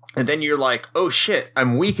 And then you're like, oh shit,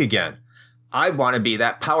 I'm weak again. I want to be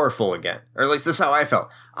that powerful again. Or at least this is how I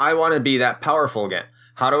felt. I want to be that powerful again.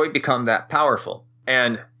 How do I become that powerful?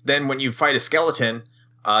 And then when you fight a skeleton,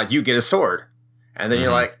 you get a sword. And then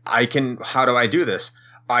you're like, how do I do this?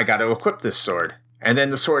 I got to equip this sword. And then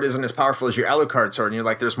the sword isn't as powerful as your Alucard sword. And you're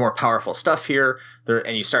like, there's more powerful stuff here.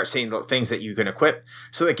 And you start seeing the things that you can equip.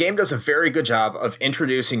 So the game does a very good job of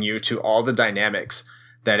introducing you to all the dynamics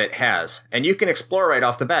that it has. And you can explore right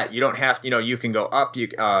off the bat. You don't have, you can go up, you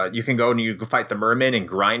can go and you can fight the merman and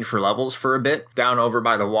grind for levels for a bit down over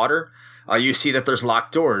by the water. You see that there's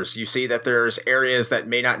locked doors. You see that there's areas that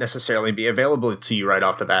may not necessarily be available to you right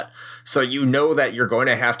off the bat. So you know that you're going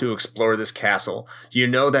to have to explore this castle. You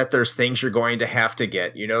know that there's things you're going to have to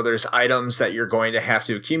get. There's items that you're going to have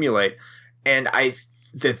to accumulate. And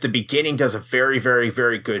the beginning does a very, very,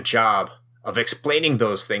 very good job of explaining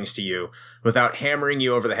those things to you without hammering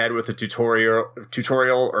you over the head with a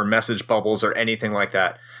tutorial or message bubbles or anything like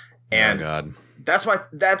that. And oh God.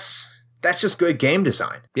 That's just good game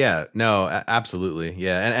design. Yeah, no, absolutely.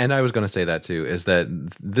 Yeah. And I was going to say that too, is that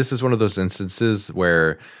this is one of those instances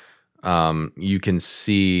where you can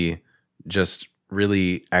see just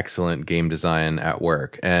really excellent game design at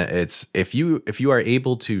work. And it's if you are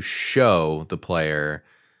able to show the player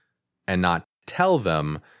and not tell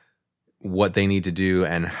them what they need to do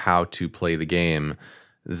and how to play the game,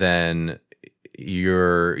 then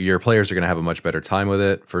your players are going to have a much better time with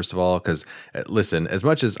it, first of all. Because listen, as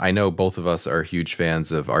much as I know both of us are huge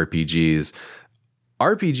fans of RPGs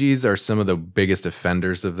are some of the biggest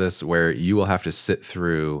offenders of this, where you will have to sit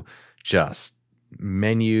through just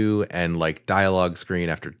menu and like dialogue screen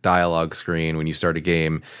after dialogue screen when you start a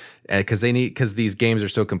game. And because these games are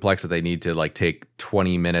so complex that they need to like take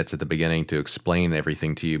 20 minutes at the beginning to explain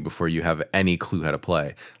everything to you before you have any clue how to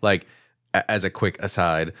play. Like, as a quick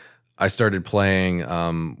aside, I started playing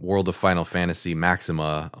World of Final Fantasy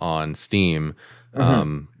Maxima on Steam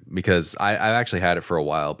because I actually had it for a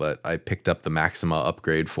while, but I picked up the Maxima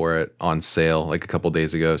upgrade for it on sale like a couple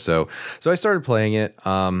days ago. So I started playing it,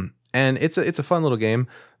 and it's a fun little game,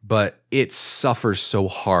 but it suffers so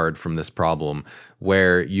hard from this problem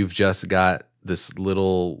where you've just got this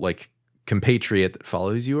little like compatriot that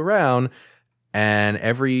follows you around, and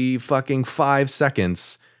every fucking 5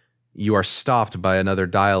 seconds you are stopped by another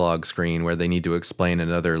dialogue screen where they need to explain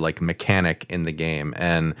another like mechanic in the game,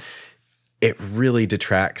 and it really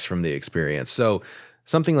detracts from the experience. So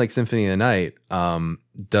something like Symphony of the Night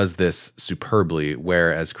does this superbly,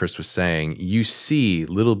 where, as Chris was saying, you see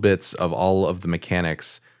little bits of all of the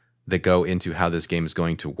mechanics that go into how this game is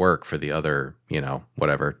going to work for the other,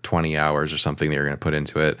 20 hours or something that you're going to put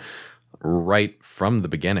into it right from the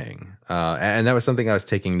beginning. And that was something I was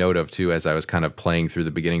taking note of too, as I was kind of playing through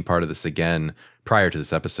the beginning part of this again prior to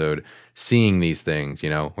this episode, seeing these things,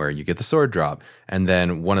 where you get the sword drop. And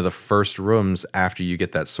then one of the first rooms after you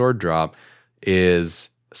get that sword drop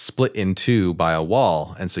is split in two by a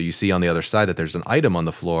wall. And so you see on the other side that there's an item on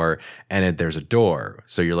the floor and there's a door.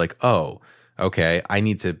 So you're like, oh, okay, I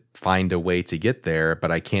need to find a way to get there,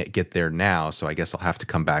 but I can't get there now. So I guess I'll have to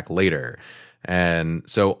come back later. And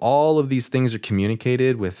so all of these things are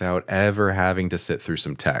communicated without ever having to sit through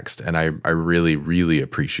some text. And I really, really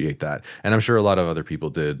appreciate that. And I'm sure a lot of other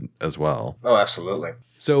people did as well. Oh, absolutely.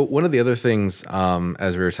 So one of the other things,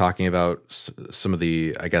 as we were talking about some of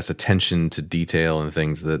the, I guess, attention to detail and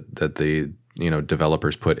things that the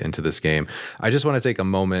developers put into this game, I just want to take a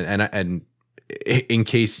moment and in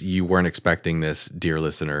case you weren't expecting this, dear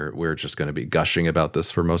listener, we're just going to be gushing about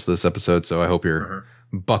this for most of this episode. So I hope you're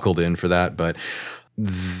buckled in for that. But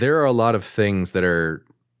there are a lot of things that are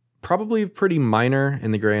probably pretty minor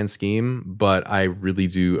in the grand scheme, but I really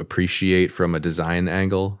do appreciate from a design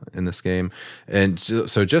angle in this game. And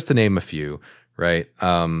so just to name a few, right,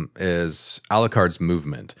 is Alucard's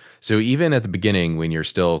movement. So even at the beginning, when you're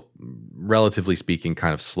still, relatively speaking,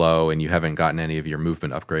 kind of slow and you haven't gotten any of your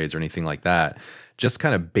movement upgrades or anything like that, just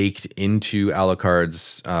kind of baked into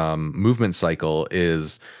Alucard's movement cycle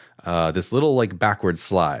is this little like backward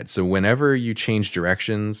slide. So whenever you change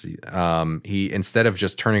directions, he, instead of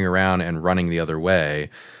just turning around and running the other way,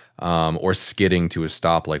 or skidding to a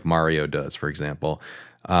stop like Mario does, for example,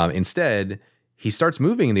 instead he starts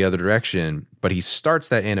moving in the other direction, but he starts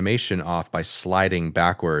that animation off by sliding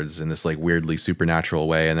backwards in this like weirdly supernatural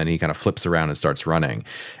way, and then he kind of flips around and starts running.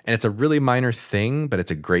 And it's a really minor thing, but it's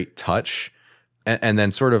a great touch. And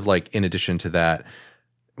then sort of like in addition to that,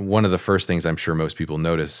 one of the first things I'm sure most people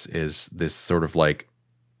notice is this sort of like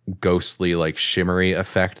ghostly, like shimmery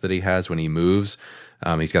effect that he has when he moves.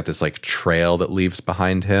 He's got this like trail that leaves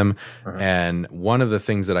behind him. And one of the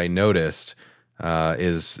things that I noticed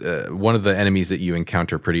is one of the enemies that you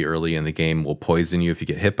encounter pretty early in the game will poison you if you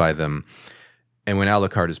get hit by them. And when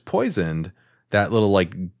Alucard is poisoned, that little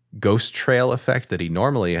like ghost trail effect that he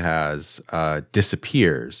normally has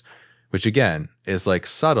disappears, which again is like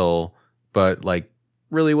subtle, but like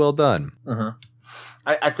really well done.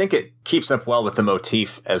 I think it keeps up well with the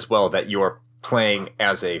motif as well that you're playing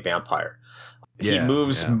as a vampire. He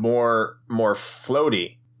moves more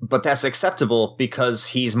floaty, but that's acceptable because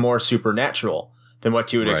he's more supernatural than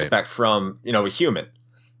what you would expect from, a human.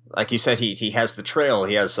 Like you said, he has the trail,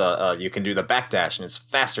 he has you can do the backdash and it's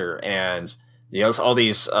faster, and he has all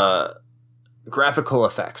these graphical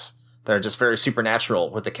effects that are just very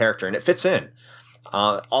supernatural with the character, and it fits in.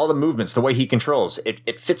 All the movements, the way he controls,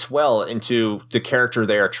 it fits well into the character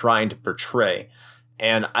they are trying to portray.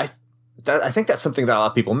 And I think that's something that a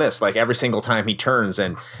lot of people miss. Like every single time he turns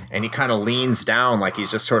and he kind of leans down like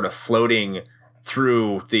he's just sort of floating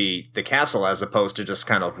through the castle as opposed to just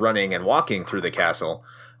kind of running and walking through the castle,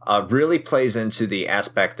 really plays into the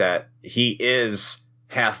aspect that he is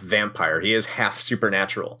half vampire. He is half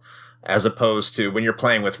supernatural, as opposed to when you're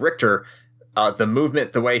playing with Richter, the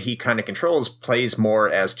movement, the way he kind of controls, plays more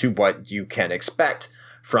as to what you can expect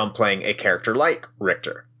from playing a character like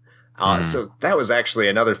Richter. So that was actually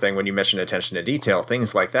another thing when you mentioned attention to detail,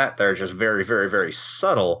 things like that are just very, very, very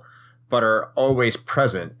subtle, but are always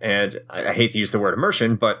present. And I hate to use the word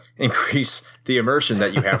immersion, but increase the immersion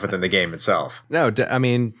that you have within the game itself. No,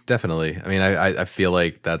 definitely. I feel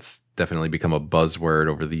like that's definitely become a buzzword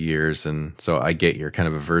over the years. And so I get your kind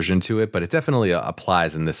of aversion to it, but it definitely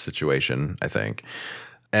applies in this situation, I think.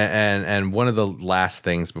 And one of the last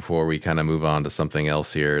things before we kind of move on to something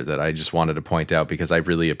else here that I just wanted to point out because I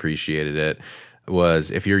really appreciated it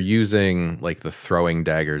was if you're using like the throwing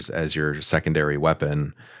daggers as your secondary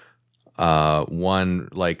weapon, one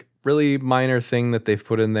like really minor thing that they've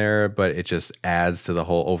put in there, but it just adds to the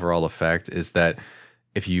whole overall effect is that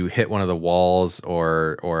if you hit one of the walls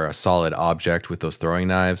or a solid object with those throwing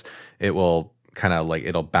knives, it will kind of like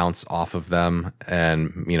it'll bounce off of them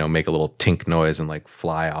and make a little tink noise and like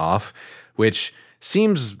fly off, which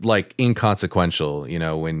seems like inconsequential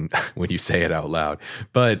when you say it out loud,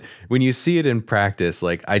 but when you see it in practice,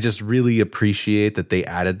 like I just really appreciate that they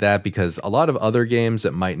added that, because a lot of other games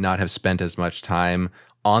that might not have spent as much time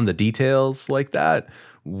on the details like that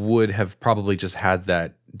would have probably just had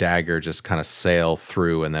that dagger just kind of sail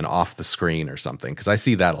through and then off the screen or something, because I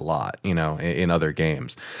see that a lot in other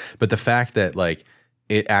games. But the fact that like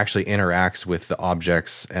it actually interacts with the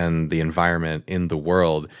objects and the environment in the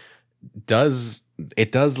world does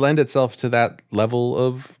lend itself to that level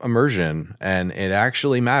of immersion, and it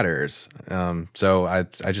actually matters. So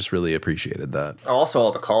I just really appreciated that. Also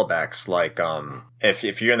all the callbacks, like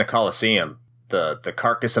if you're in the Colosseum, the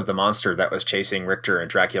carcass of the monster that was chasing Richter and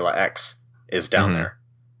Dracula X is down there.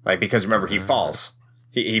 Like, because remember, he falls.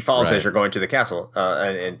 He falls Right. as you're going to the castle,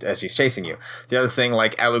 and as he's chasing you. The other thing,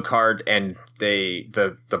 like Alucard and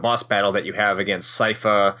the boss battle that you have against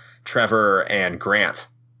Sypha, Trevor, and Grant,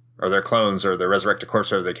 or their clones, or their resurrected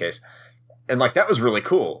corpse, whatever the case. And like that was really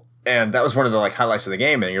cool. And that was one of the like highlights of the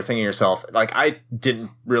game. And you're thinking to yourself, like, I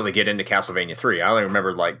didn't really get into Castlevania 3. I only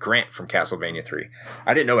remember like Grant from Castlevania 3.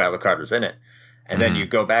 I didn't know Alucard was in it. And then you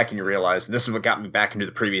go back and you realize, and this is what got me back into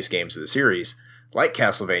the previous games of the series, like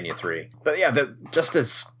Castlevania 3. But yeah, just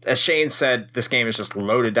as Shane said, this game is just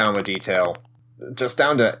loaded down with detail, just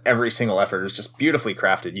down to every single effort. It's just beautifully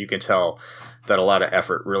crafted. You can tell that a lot of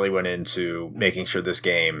effort really went into making sure this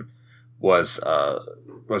game was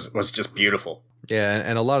just beautiful. Yeah,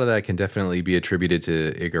 and a lot of that can definitely be attributed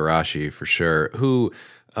to Igarashi for sure, who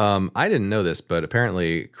I didn't know this, but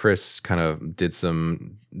apparently Chris kind of did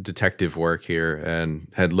some detective work here and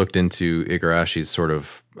had looked into Igarashi's sort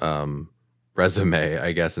of resume,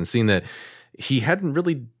 I guess, and seen that he hadn't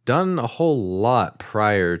really done a whole lot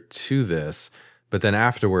prior to this, but then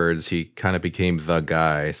afterwards he kind of became the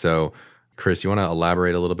guy. So, Chris, you want to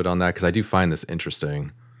elaborate a little bit on that? Because I do find this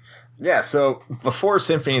interesting. Yeah, so before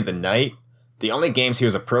Symphony of the Night, the only games he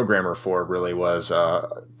was a programmer for really was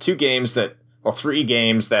three games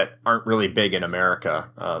that aren't really big in America,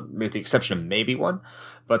 with the exception of maybe one.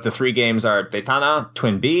 But the three games are Daytona,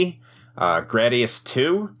 Twin B, Gradius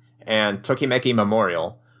 2, and Tokimeki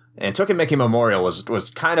Memorial. And Tokimeki Memorial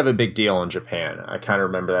was kind of a big deal in Japan. I kind of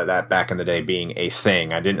remember that back in the day being a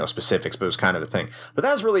thing. I didn't know specifics, but it was kind of a thing. But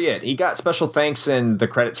that was really it. He got special thanks in the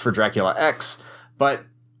credits for Dracula X, but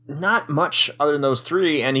not much other than those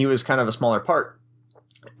three, and he was kind of a smaller part.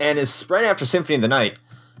 And it's right after Symphony of the Night,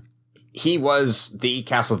 he was the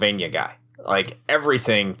Castlevania guy. Like,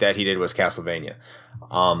 everything that he did was Castlevania.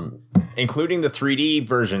 Including the 3D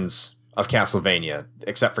versions of Castlevania,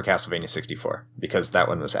 except for Castlevania 64, because that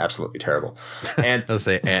one was absolutely terrible. And I'll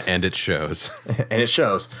say, and it shows. and it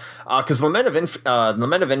shows. Because Lament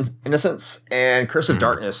of Innocence and Curse of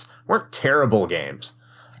Darkness weren't terrible games.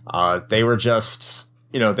 They were just,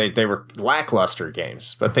 they were lackluster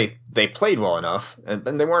games, but they played well enough, and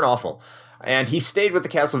they weren't awful. And he stayed with the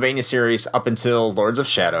Castlevania series up until Lords of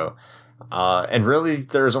Shadow. And really,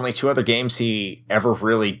 there's only two other games he ever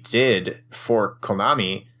really did for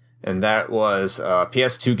Konami, and that was a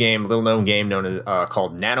PS2 game, little known game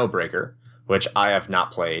called Nano Breaker, which I have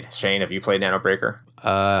not played. Shane, have you played Nano Breaker?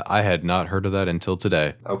 I had not heard of that until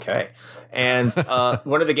today. Okay. And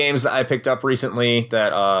one of the games that I picked up recently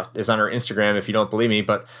that is on our Instagram, if you don't believe me,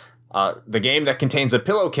 but the game that contains a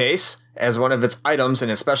pillowcase as one of its items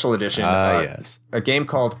in a special edition. Yes. A game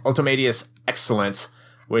called Ultimadius Excellent,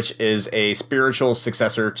 which is a spiritual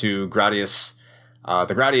successor to Gradius,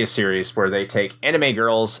 the Gradius series, where they take anime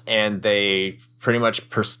girls and they pretty much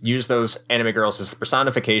use those anime girls as the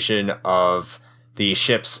personification of the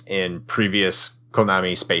ships in previous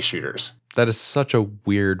Konami space shooters. That is such a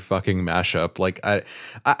weird fucking mashup. Like,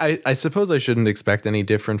 I suppose I shouldn't expect any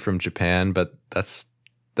different from Japan, but that's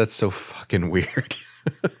so fucking weird.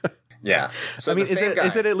 Yeah. So I mean, is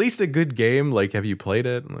it at least a good game? Like, have you played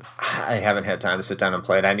it? I haven't had time to sit down and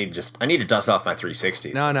play it. I need to dust off my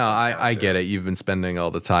 360. No, I get it. You've been spending all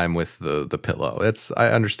the time with the pillow. I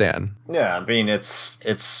understand. Yeah, I mean,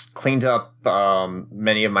 it's cleaned up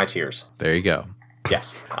many of my tears. There you go.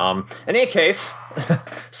 Yes. In any case,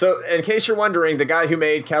 so in case you're wondering, the guy who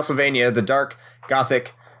made Castlevania, the Dark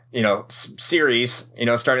Gothic, series,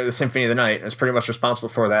 starting with the Symphony of the Night, is pretty much responsible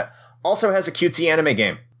for that. Also has a cutesy anime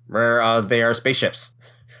game where they are spaceships.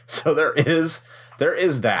 So there is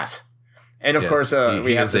that. And of course, he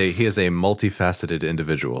is a multifaceted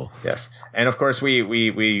individual. Yes. And of course, we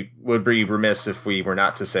would be remiss if we were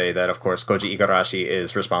not to say that, of course, Koji Igarashi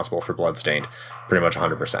is responsible for Bloodstained pretty much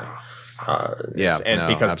 100%. Because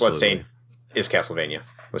absolutely. Bloodstained is Castlevania.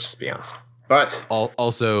 Let's just be honest. But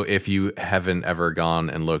also, if you haven't ever gone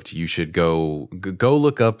and looked, you should go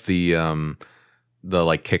look up the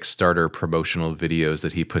like Kickstarter promotional videos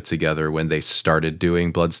that he put together when they started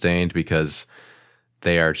doing Bloodstained, because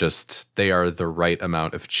they are the right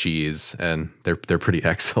amount of cheese, and they're pretty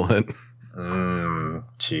excellent.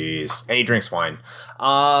 Cheese. And he drinks wine.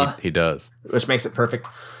 He does. Which makes it perfect.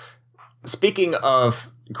 Speaking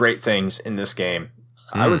of great things in this game,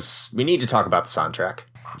 we need to talk about the soundtrack.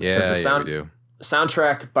 Yeah, we do.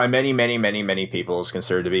 Soundtrack by many, many, many, many people is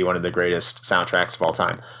considered to be one of the greatest soundtracks of all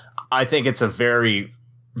time. I think it's a very,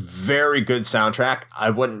 very good soundtrack. I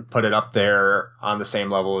wouldn't put it up there on the same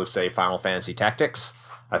level as, say, Final Fantasy Tactics.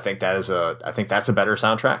 I think that's a better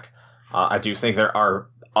soundtrack. I do think there are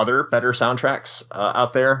other better soundtracks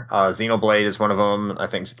out there. Xenoblade is one of them. I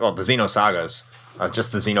think, the Xenosagas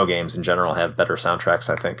Just the Xeno games in general have better soundtracks,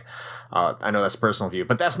 I think. I know that's a personal view,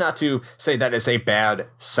 but that's not to say that it's a bad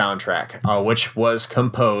soundtrack, which was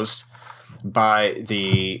composed by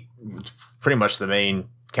pretty much the main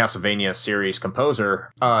Castlevania series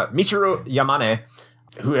composer, Michiru Yamane,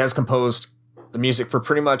 who has composed the music for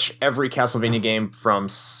pretty much every Castlevania game from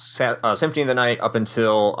Symphony of the Night up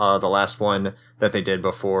until the last one that they did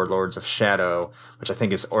before Lords of Shadow, which I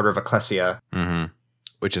think is Order of Ecclesia. Mm-hmm.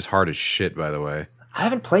 Which is hard as shit, by the way. I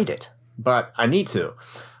haven't played it, but I need to.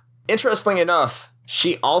 Interestingly enough,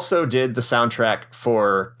 she also did the soundtrack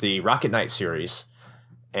for the Rocket Knight series.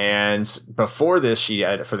 And before this, she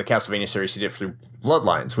had, for the Castlevania series, she did through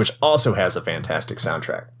Bloodlines, which also has a fantastic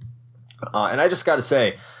soundtrack. And I just got to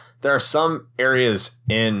say, there are some areas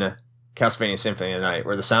in Castlevania Symphony of the Night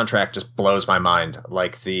where the soundtrack just blows my mind.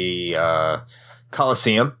 Like the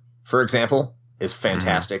Colosseum, for example, is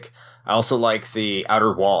fantastic. Mm-hmm. I also like the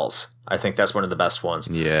Outer Walls. I think that's one of the best ones.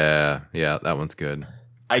 Yeah, that one's good.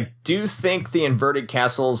 I do think the Inverted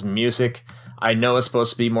Castle's music, I know is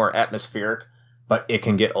supposed to be more atmospheric, but it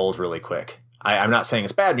can get old really quick. I'm not saying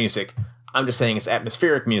it's bad music. I'm just saying it's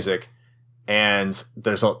atmospheric music, and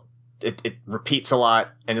it repeats a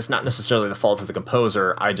lot, and it's not necessarily the fault of the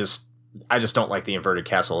composer. I just don't like the Inverted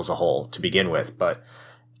Castle as a whole to begin with. But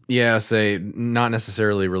yeah, not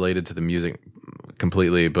necessarily related to the music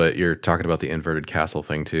completely, but you're talking about the Inverted Castle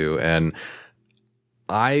thing too, and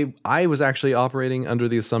I was actually operating under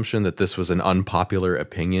the assumption that this was an unpopular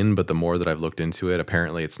opinion, but the more that I've looked into it,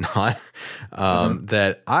 apparently it's not.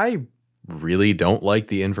 That I really don't like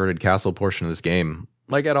the Inverted Castle portion of this game,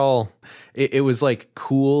 like at all. It was like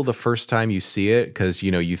cool the first time you see it because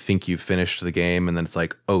you think you've finished the game, and then it's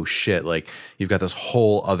like, oh shit, like you've got this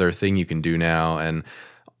whole other thing you can do now, and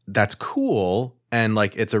that's cool. And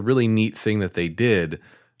like, it's a really neat thing that they did.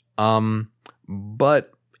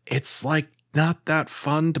 But it's like not that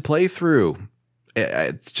fun to play through.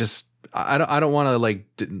 It's just, I don't want to like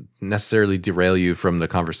necessarily derail you from the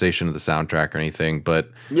conversation of the soundtrack or anything,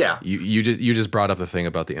 but yeah, you just brought up the thing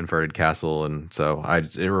about the Inverted Castle. And so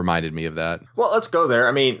it reminded me of that. Well, let's go there.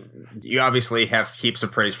 I mean, you obviously have heaps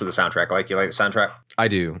of praise for the soundtrack. You like the soundtrack? I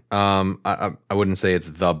do. I wouldn't say it's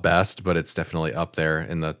the best, but it's definitely up there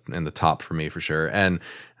in the top for me for sure. And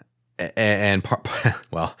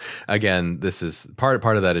well, again, this is part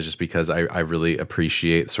of that is just because I really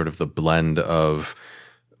appreciate sort of the blend of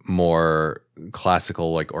more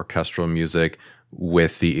classical like orchestral music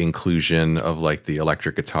with the inclusion of like the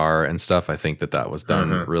electric guitar and stuff. I think that was done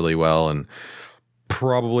really well, and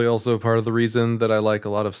probably also part of the reason that I like a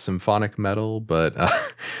lot of symphonic metal. But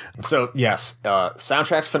so yes,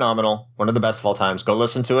 soundtrack's phenomenal, one of the best of all times. Go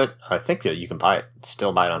listen to it. I think that you can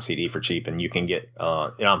still buy it on CD for cheap, and you can get it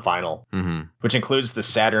on vinyl, which includes the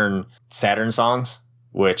Saturn songs,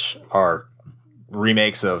 which are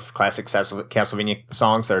remakes of classic Castlevania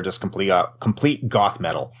songs that are just complete goth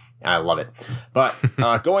metal. And I love it. But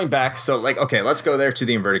going back, so okay, let's go there to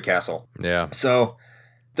the Inverted Castle. Yeah. So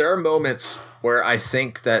there are moments where I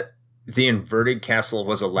think that the Inverted Castle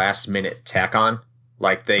was a last minute tack on.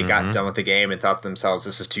 Like they got done with the game and thought to themselves,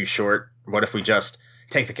 this is too short. What if we just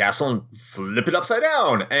take the castle and flip it upside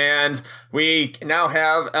down? And we now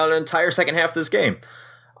have an entire second half of this game.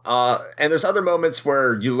 And there's other moments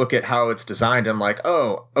where you look at how it's designed and I'm like,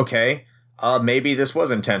 oh, okay, maybe this was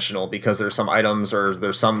intentional because there's some items or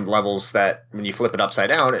there's some levels that when you flip it upside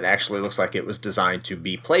down, it actually looks like it was designed to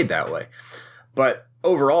be played that way. But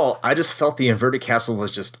overall, I just felt the Inverted Castle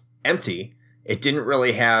was just empty. It didn't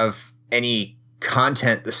really have any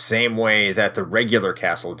content the same way that the regular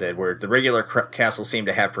castle did, where the regular castle seemed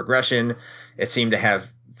to have progression. It seemed to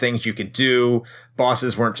have things you could do.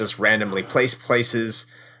 Bosses weren't just randomly placed places.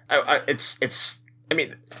 It's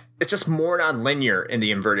just more non-linear in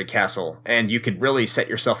the Inverted Castle, and you could really set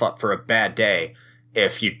yourself up for a bad day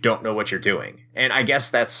if you don't know what you're doing. And I guess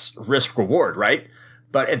that's risk reward, right?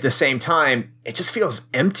 But at the same time, it just feels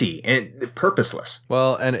empty and purposeless.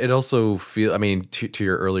 Well, and it also to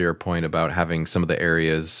your earlier point about having some of the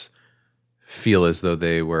areas feel as though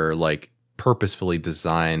they were like purposefully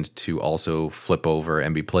designed to also flip over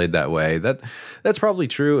and be played that way. That's probably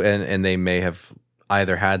true, and they may have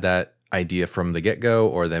either had that idea from the get-go,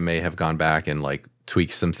 or they may have gone back and like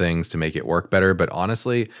tweaked some things to make it work better. But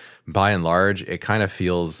honestly, by and large, it kind of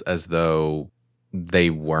feels as though they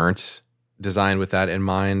weren't designed with that in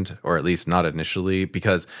mind, or at least not initially,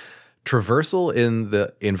 because traversal in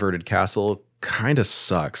the Inverted Castle kind of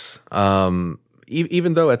sucks.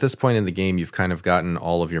 Even though at this point in the game, you've kind of gotten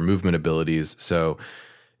all of your movement abilities, so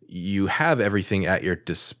you have everything at your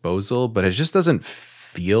disposal, but it just doesn't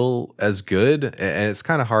feel as good, and it's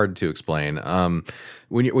kind of hard to explain.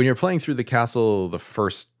 When you're playing through the castle the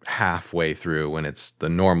first halfway through, when it's the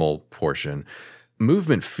normal portion,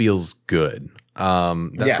 movement feels good.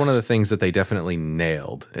 That's one of the things that they definitely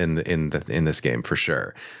nailed in this game for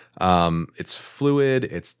sure. It's fluid,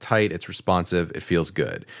 it's tight, it's responsive, it feels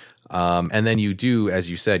good. And then you do, as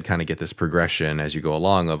you said, kind of get this progression as you go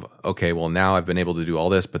along of, okay, well, now I've been able to do all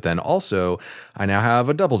this, but then also I now have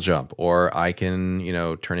a double jump, or I can,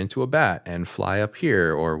 turn into a bat and fly up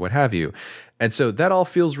here, or what have you. And so that all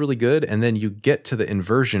feels really good. And then you get to the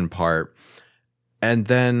inversion part, and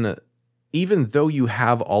then even though you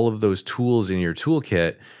have all of those tools in your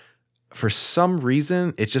toolkit, for some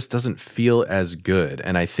reason, it just doesn't feel as good.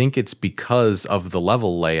 And I think it's because of the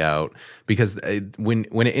level layout, because when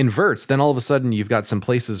it inverts, then all of a sudden you've got some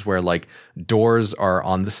places where like doors are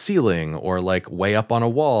on the ceiling or like way up on a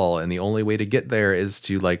wall. And the only way to get there is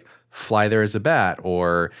to like fly there as a bat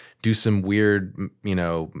or do some weird,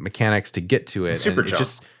 mechanics to get to it. Super jump.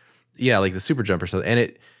 Like the super jump or something. And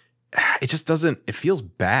it just doesn't, it feels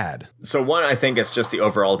bad. So one, I think it's just the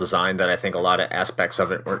overall design that I think a lot of aspects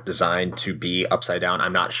of it weren't designed to be upside down.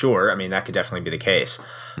 I'm not sure. I mean, that could definitely be the case.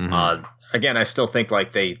 Mm-hmm. Again, I still think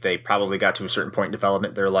like they probably got to a certain point in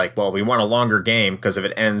development. They're like, well, we want a longer game because if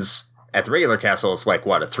it ends at the regular castle, it's like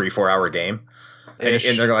what, a 3-4 hour game. And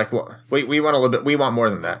they're like, well, we want a little bit, we want more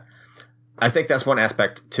than that. I think that's one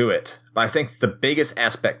aspect to it. But I think the biggest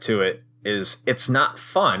aspect to it is it's not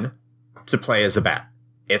fun to play as a bat.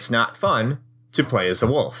 It's not fun to play as the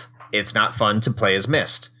wolf. It's not fun to play as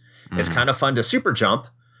Mist. It's kind of fun to super jump,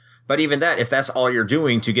 but even that, if that's all you're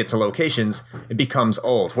doing to get to locations, it becomes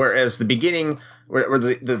old. Whereas the beginning, where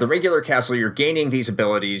the regular castle, you're gaining these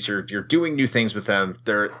abilities, you're doing new things with them.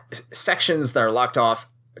 There are sections that are locked off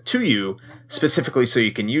to you specifically so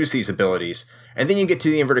you can use these abilities. And then you get to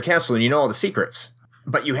the inverted castle and you know all the secrets,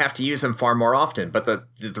 but you have to use them far more often. But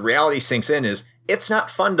the reality sinks in is it's not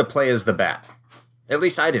fun to play as the bat. At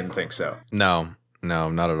least I didn't think so. No,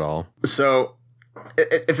 not at all. So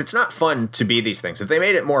if it's not fun to be these things, if they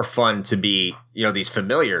made it more fun to be, these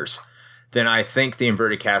familiars, then I think the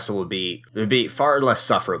inverted castle would be far less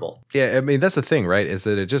sufferable. Yeah, I mean, that's the thing, right? Is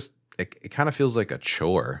that it kind of feels like a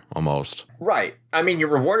chore almost. Right. I mean, you're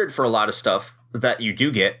rewarded for a lot of stuff that you do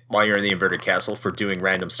get while you're in the inverted castle for doing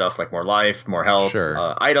random stuff like more life, more health,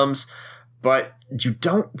 items, but you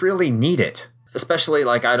don't really need it. Especially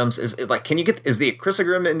like items is like, is the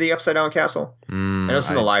Chrysogrim in the Upside Down Castle? I know it's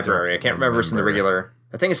in the library. I can't remember if it's in the regular.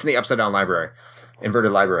 I think it's in the Upside Down library,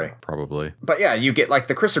 inverted library. Probably. But yeah, you get like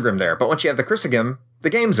the Chrysogrim there. But once you have the Chrysogrim, the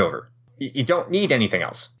game's over. You don't need anything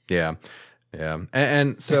else. Yeah.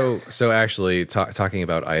 And so actually talking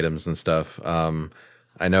about items and stuff,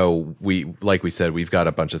 I know like we said, we've got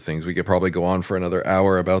a bunch of things. We could probably go on for another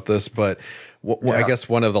hour about this, but I guess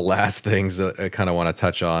one of the last things that I kind of want to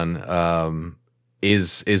touch on,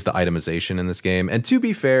 is the itemization in this game. And to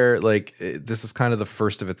be fair, like this is kind of the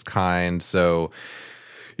first of its kind, so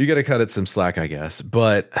you got to cut it some slack, I guess.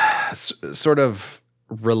 But sort of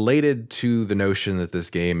related to the notion that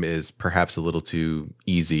this game is perhaps a little too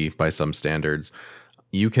easy by some standards,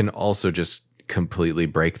 you can also just completely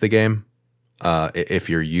break the game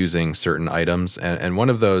if you're using certain items. And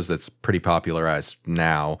one of those that's pretty popularized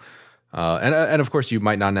now, and of course you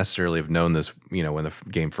might not necessarily have known this, when the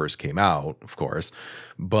game first came out, of course,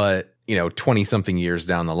 but 20 something years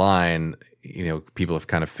down the line, people have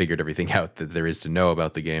kind of figured everything out that there is to know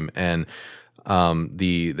about the game. And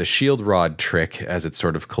the shield rod trick, as it's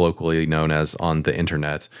sort of colloquially known as on the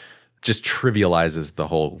internet, just trivializes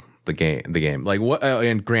the game. Like what?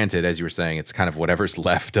 And granted, as you were saying, it's kind of whatever's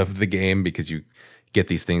left of the game because you get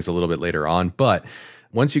these things a little bit later on, but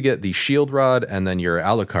once you get the shield rod and then your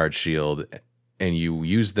Alucard shield and you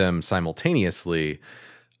use them simultaneously,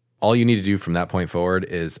 all you need to do from that point forward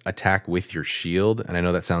is attack with your shield. And I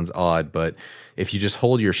know that sounds odd, but if you just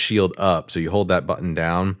hold your shield up, so you hold that button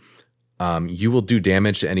down, you will do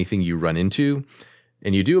damage to anything you run into.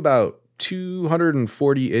 And you do about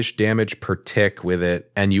 240-ish damage per tick with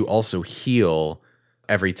it. And you also heal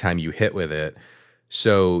every time you hit with it.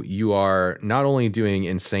 So you are not only doing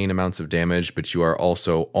insane amounts of damage, but you are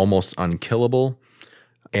also almost unkillable.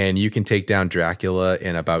 And you can take down Dracula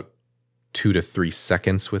in about 2 to 3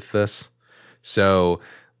 seconds with this. So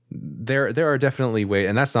there are definitely ways,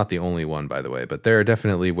 and that's not the only one, by the way, but there are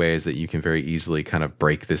definitely ways that you can very easily kind of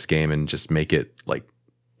break this game and just make it like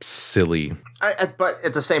silly. But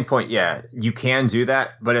at the same point, yeah, you can do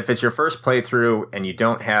that. But if it's your first playthrough and you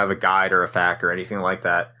don't have a guide or a FAQ or anything like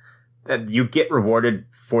that, you get rewarded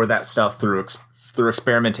for that stuff through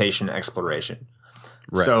experimentation and exploration.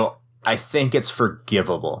 Right. So I think it's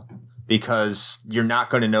forgivable. because you're not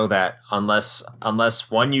going to know that unless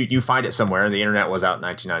one, you find it somewhere. The internet was out in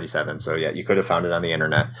 1997, so yeah, you could have found it on the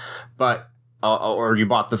internet, but or you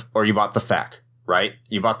bought the FAQ, right?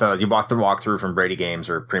 You bought the walkthrough from Brady Games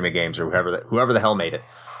or Prima Games or whoever the hell made it.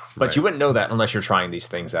 But right. You wouldn't know that unless you're trying these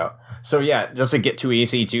things out. So yeah, does it get too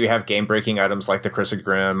easy? Do you have game-breaking items like the Chrysa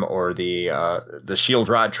Grim or the Shield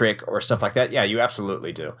Rod trick or stuff like that? Yeah, you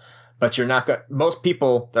absolutely do. But you're not going. Most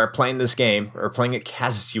people that are playing this game or playing it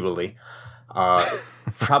casually,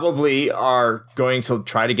 probably are going to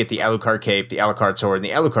try to get the Alucard cape, the Alucard sword, and the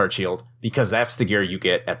Alucard shield because that's the gear you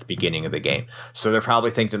get at the beginning of the game. So they're probably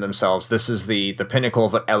thinking to themselves, "This is the pinnacle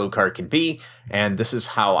of what Alucard can be, and this is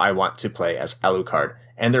how I want to play as Alucard."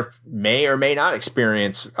 And they may or may not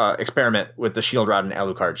experiment with the shield rod and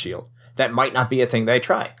Alucard shield. That might not be a thing they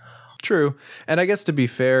try. True, and I guess to be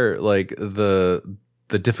fair, like the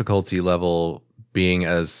difficulty level being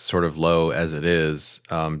as sort of low as it is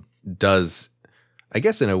does, I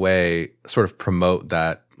guess in a way, sort of promote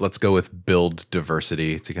that, let's go with build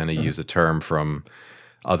diversity, to kind of use a term from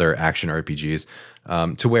other action RPGs,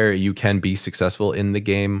 to where you can be successful in the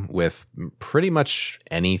game with pretty much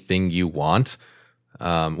anything you want,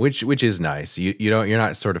 which is nice. You're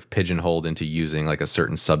not sort of pigeonholed into using like a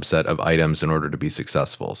certain subset of items in order to be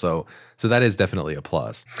successful. So that is definitely a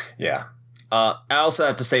plus. Yeah. I also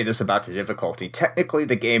have to say this about the difficulty. Technically,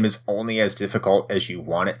 the game is only as difficult as you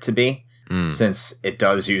want it to be, since it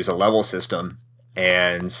does use a level system,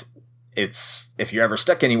 and if you're ever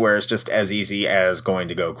stuck anywhere, it's just as easy as going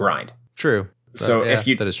to go grind. True. So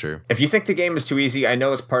that is true. If you think the game is too easy, I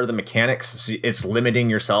know it's part of the mechanics. It's limiting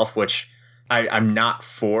yourself, which I'm not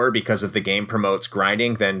for, because if the game promotes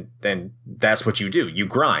grinding, then that's what you do. You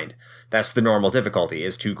grind. That's the normal difficulty,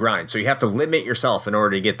 is to grind. So you have to limit yourself in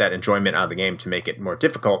order to get that enjoyment out of the game to make it more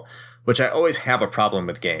difficult, which I always have a problem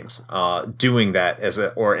with games doing that as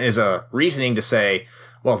a reasoning to say,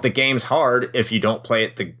 well, if the game's hard if you don't play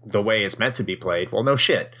it the way it's meant to be played. Well, no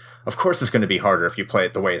shit. Of course it's going to be harder if you play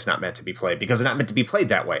it the way it's not meant to be played, because it's not meant to be played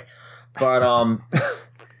that way. But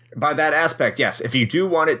by that aspect, yes, if you do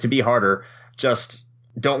want it to be harder, just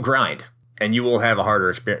don't grind, and you will have a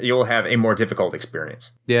harder experience. You will have a more difficult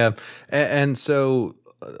experience. Yeah, and so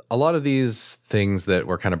a lot of these things that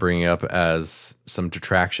we're kind of bringing up as some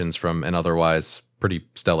detractions from an otherwise pretty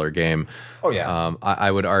stellar game. Oh yeah,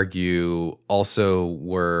 I would argue also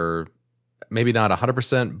were maybe not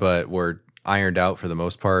 100%, but were ironed out for the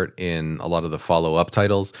most part in a lot of the follow-up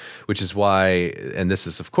titles, which is why, and this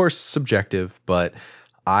is of course subjective, but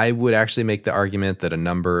I would actually make the argument that a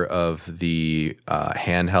number of the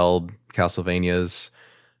handheld Castlevanias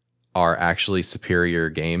are actually superior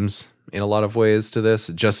games in a lot of ways to this,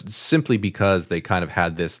 just simply because they kind of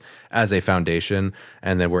had this as a foundation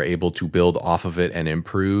and then were able to build off of it and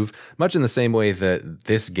improve, much in the same way that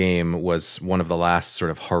this game was one of the last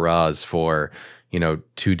sort of hurrahs for,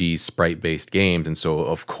 2D sprite-based games. And so,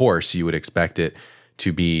 of course, you would expect it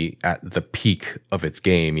to be at the peak of its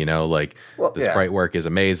game, sprite work is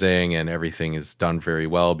amazing and everything is done very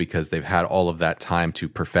well because they've had all of that time to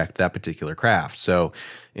perfect that particular craft. So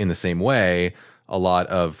in the same way, a lot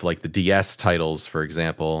of like the DS titles, for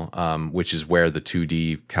example, which is where the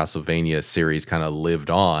 2D Castlevania series kind of lived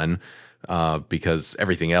on, because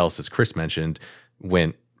everything else, as Chris mentioned,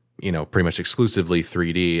 went, pretty much exclusively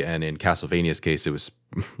 3D. And in Castlevania's case, it was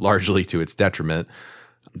largely to its detriment.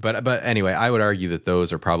 But anyway, I would argue that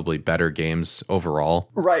those are probably better games overall.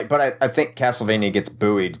 Right, but I think Castlevania gets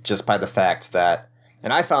buoyed just by the fact that,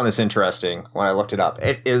 and I found this interesting when I looked it up,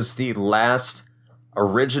 it is the last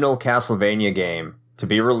original Castlevania game to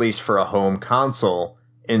be released for a home console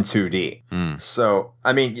in 2D. So,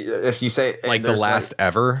 I mean, if you say... Like the last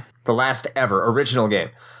ever? The last ever original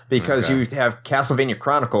game. Because you have Castlevania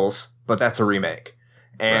Chronicles, but that's a remake.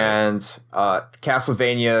 And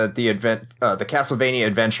Castlevania, the Castlevania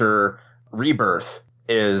Adventure Rebirth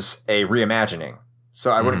is a reimagining.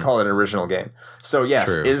 So I wouldn't call it an original game. So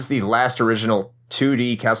yes, it is the last original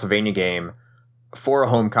 2D Castlevania game for a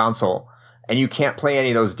home console. And you can't play any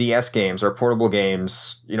of those DS games or portable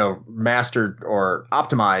games, mastered or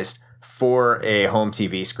optimized for a home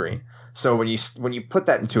TV screen. So when you put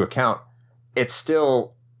that into account, I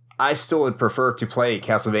still would prefer to play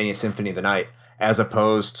Castlevania Symphony of the Night as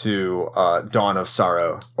opposed to Dawn of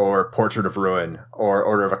Sorrow or Portrait of Ruin or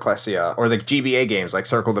Order of Ecclesia or the GBA games like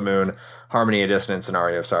Circle the Moon, Harmony of Dissonance, and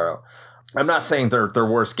Aria of Sorrow. I'm not saying they're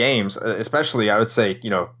worse games, especially I would say,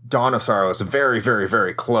 Dawn of Sorrow is a very, very,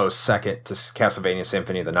 very close second to Castlevania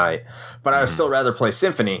Symphony of the Night. But I would still rather play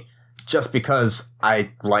Symphony just because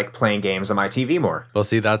I like playing games on my TV more. Well,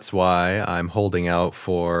 see, that's why I'm holding out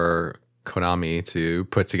for Konami to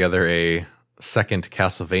put together a second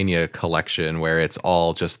Castlevania collection where it's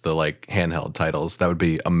all just the like handheld titles. That would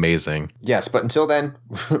be amazing. Yes, but until then,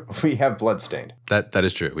 we have Bloodstained. That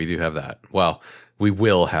is true. We do have that. Well, we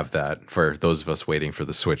will have that for those of us waiting for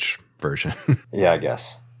the Switch version. Yeah, I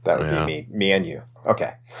guess. That would be me and you.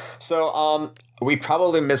 Okay. So, we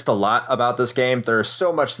probably missed a lot about this game. There's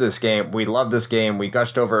so much to this game. We love this game. We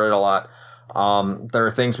gushed over it a lot. There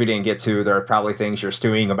are things we didn't get to. There are probably things you're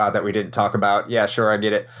stewing about that we didn't talk about. Yeah, sure, I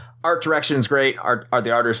get it. Art direction's great.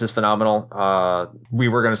 The artist is phenomenal. We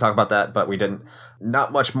were going to talk about that, but we didn't.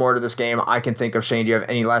 Not much more to this game I can think of. Shane, do you have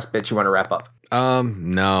any last bits you want to wrap up?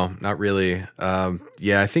 No, not really.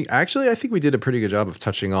 Yeah, I think we did a pretty good job of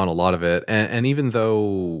touching on a lot of it. And even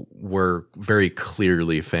though we're very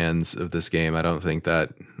clearly fans of this game, I don't think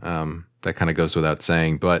that that kind of goes without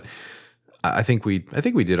saying. But I think we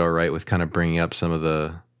did all right with kind of bringing up some of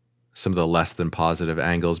the less than positive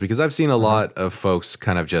angles, because I've seen a lot of folks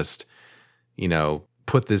kind of just,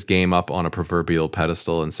 put this game up on a proverbial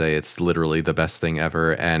pedestal and say it's literally the best thing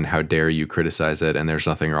ever, and how dare you criticize it, and there's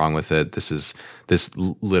nothing wrong with it. This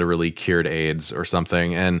literally cured AIDS or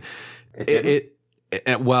something. And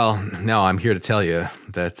well, no, I'm here to tell you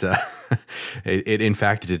that it in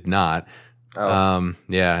fact did not. Oh.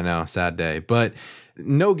 Yeah, no, sad day. But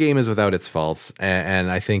no game is without its faults,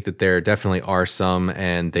 and I think that there definitely are some,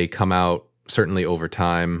 and they come out certainly over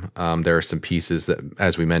time. There are some pieces that,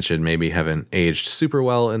 as we mentioned, maybe haven't aged super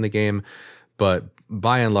well in the game, but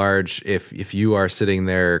by and large, if you are sitting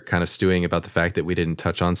there kind of stewing about the fact that we didn't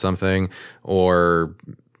touch on something, or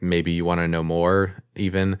maybe you want to know more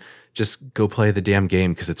even, just go play the damn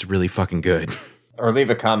game because it's really fucking good. Or leave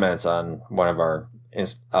a comment on one of our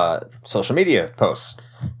social media posts.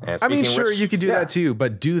 I mean, sure, you could do that too,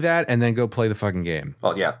 but do that and then go play the fucking game.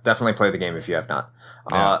 Well, yeah, definitely play the game if you have not.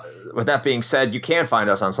 Yeah. With that being said, you can find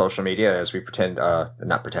us on social media as we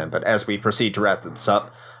as we proceed to wrap this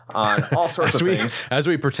up on all sorts of things. As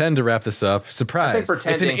we pretend to wrap this up, surprise,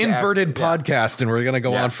 it's an inverted podcast, and we're going to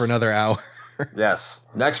go on for another hour. Yes.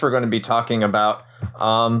 Next, we're going to be talking about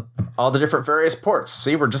all the different various ports.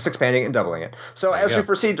 See, we're just expanding it and doubling it. So as we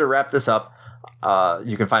proceed to wrap this up,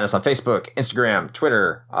 you can find us on Facebook, Instagram,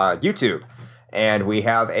 Twitter, YouTube, and we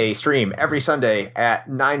have a stream every Sunday at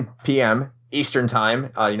 9 p.m. Eastern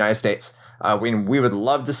Time, United States. We would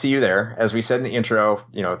love to see you there. As we said in the intro,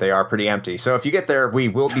 they are pretty empty. So if you get there, we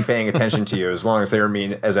will be paying attention to you as long as they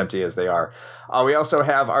remain as empty as they are. We also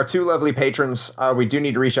have our two lovely patrons. We do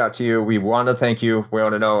need to reach out to you. We want to thank you. We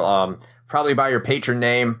want to know probably by your patron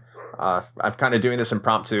name. I'm kind of doing this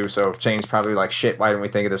impromptu, so Shane's probably like, shit, why didn't we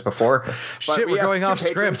think of this before? But shit, we're going off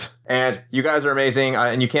script. And you guys are amazing.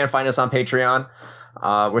 And you can find us on Patreon,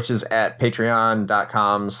 which is at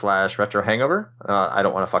patreon.com/retrohangover. I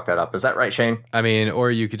don't want to fuck that up. Is that right, Shane? I mean, or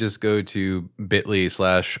you could just go to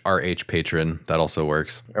bit.ly/rhpatron. That also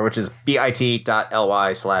works. Which is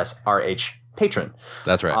bit.ly/rhpatron.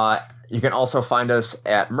 That's right. You can also find us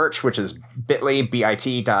at merch, which is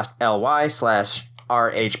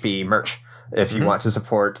bit.ly/RHP merch. If you want to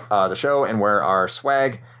support the show and wear our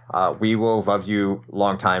swag, we will love you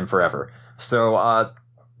long time forever. So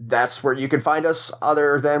that's where you can find us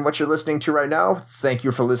other than what you're listening to right now. Thank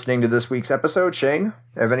you for listening to this week's episode. Shane,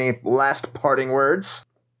 have any last parting words?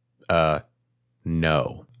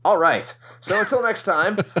 No. All right. So until next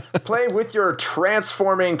time, play with your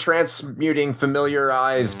transmuting familiar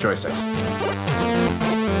eyes joysticks.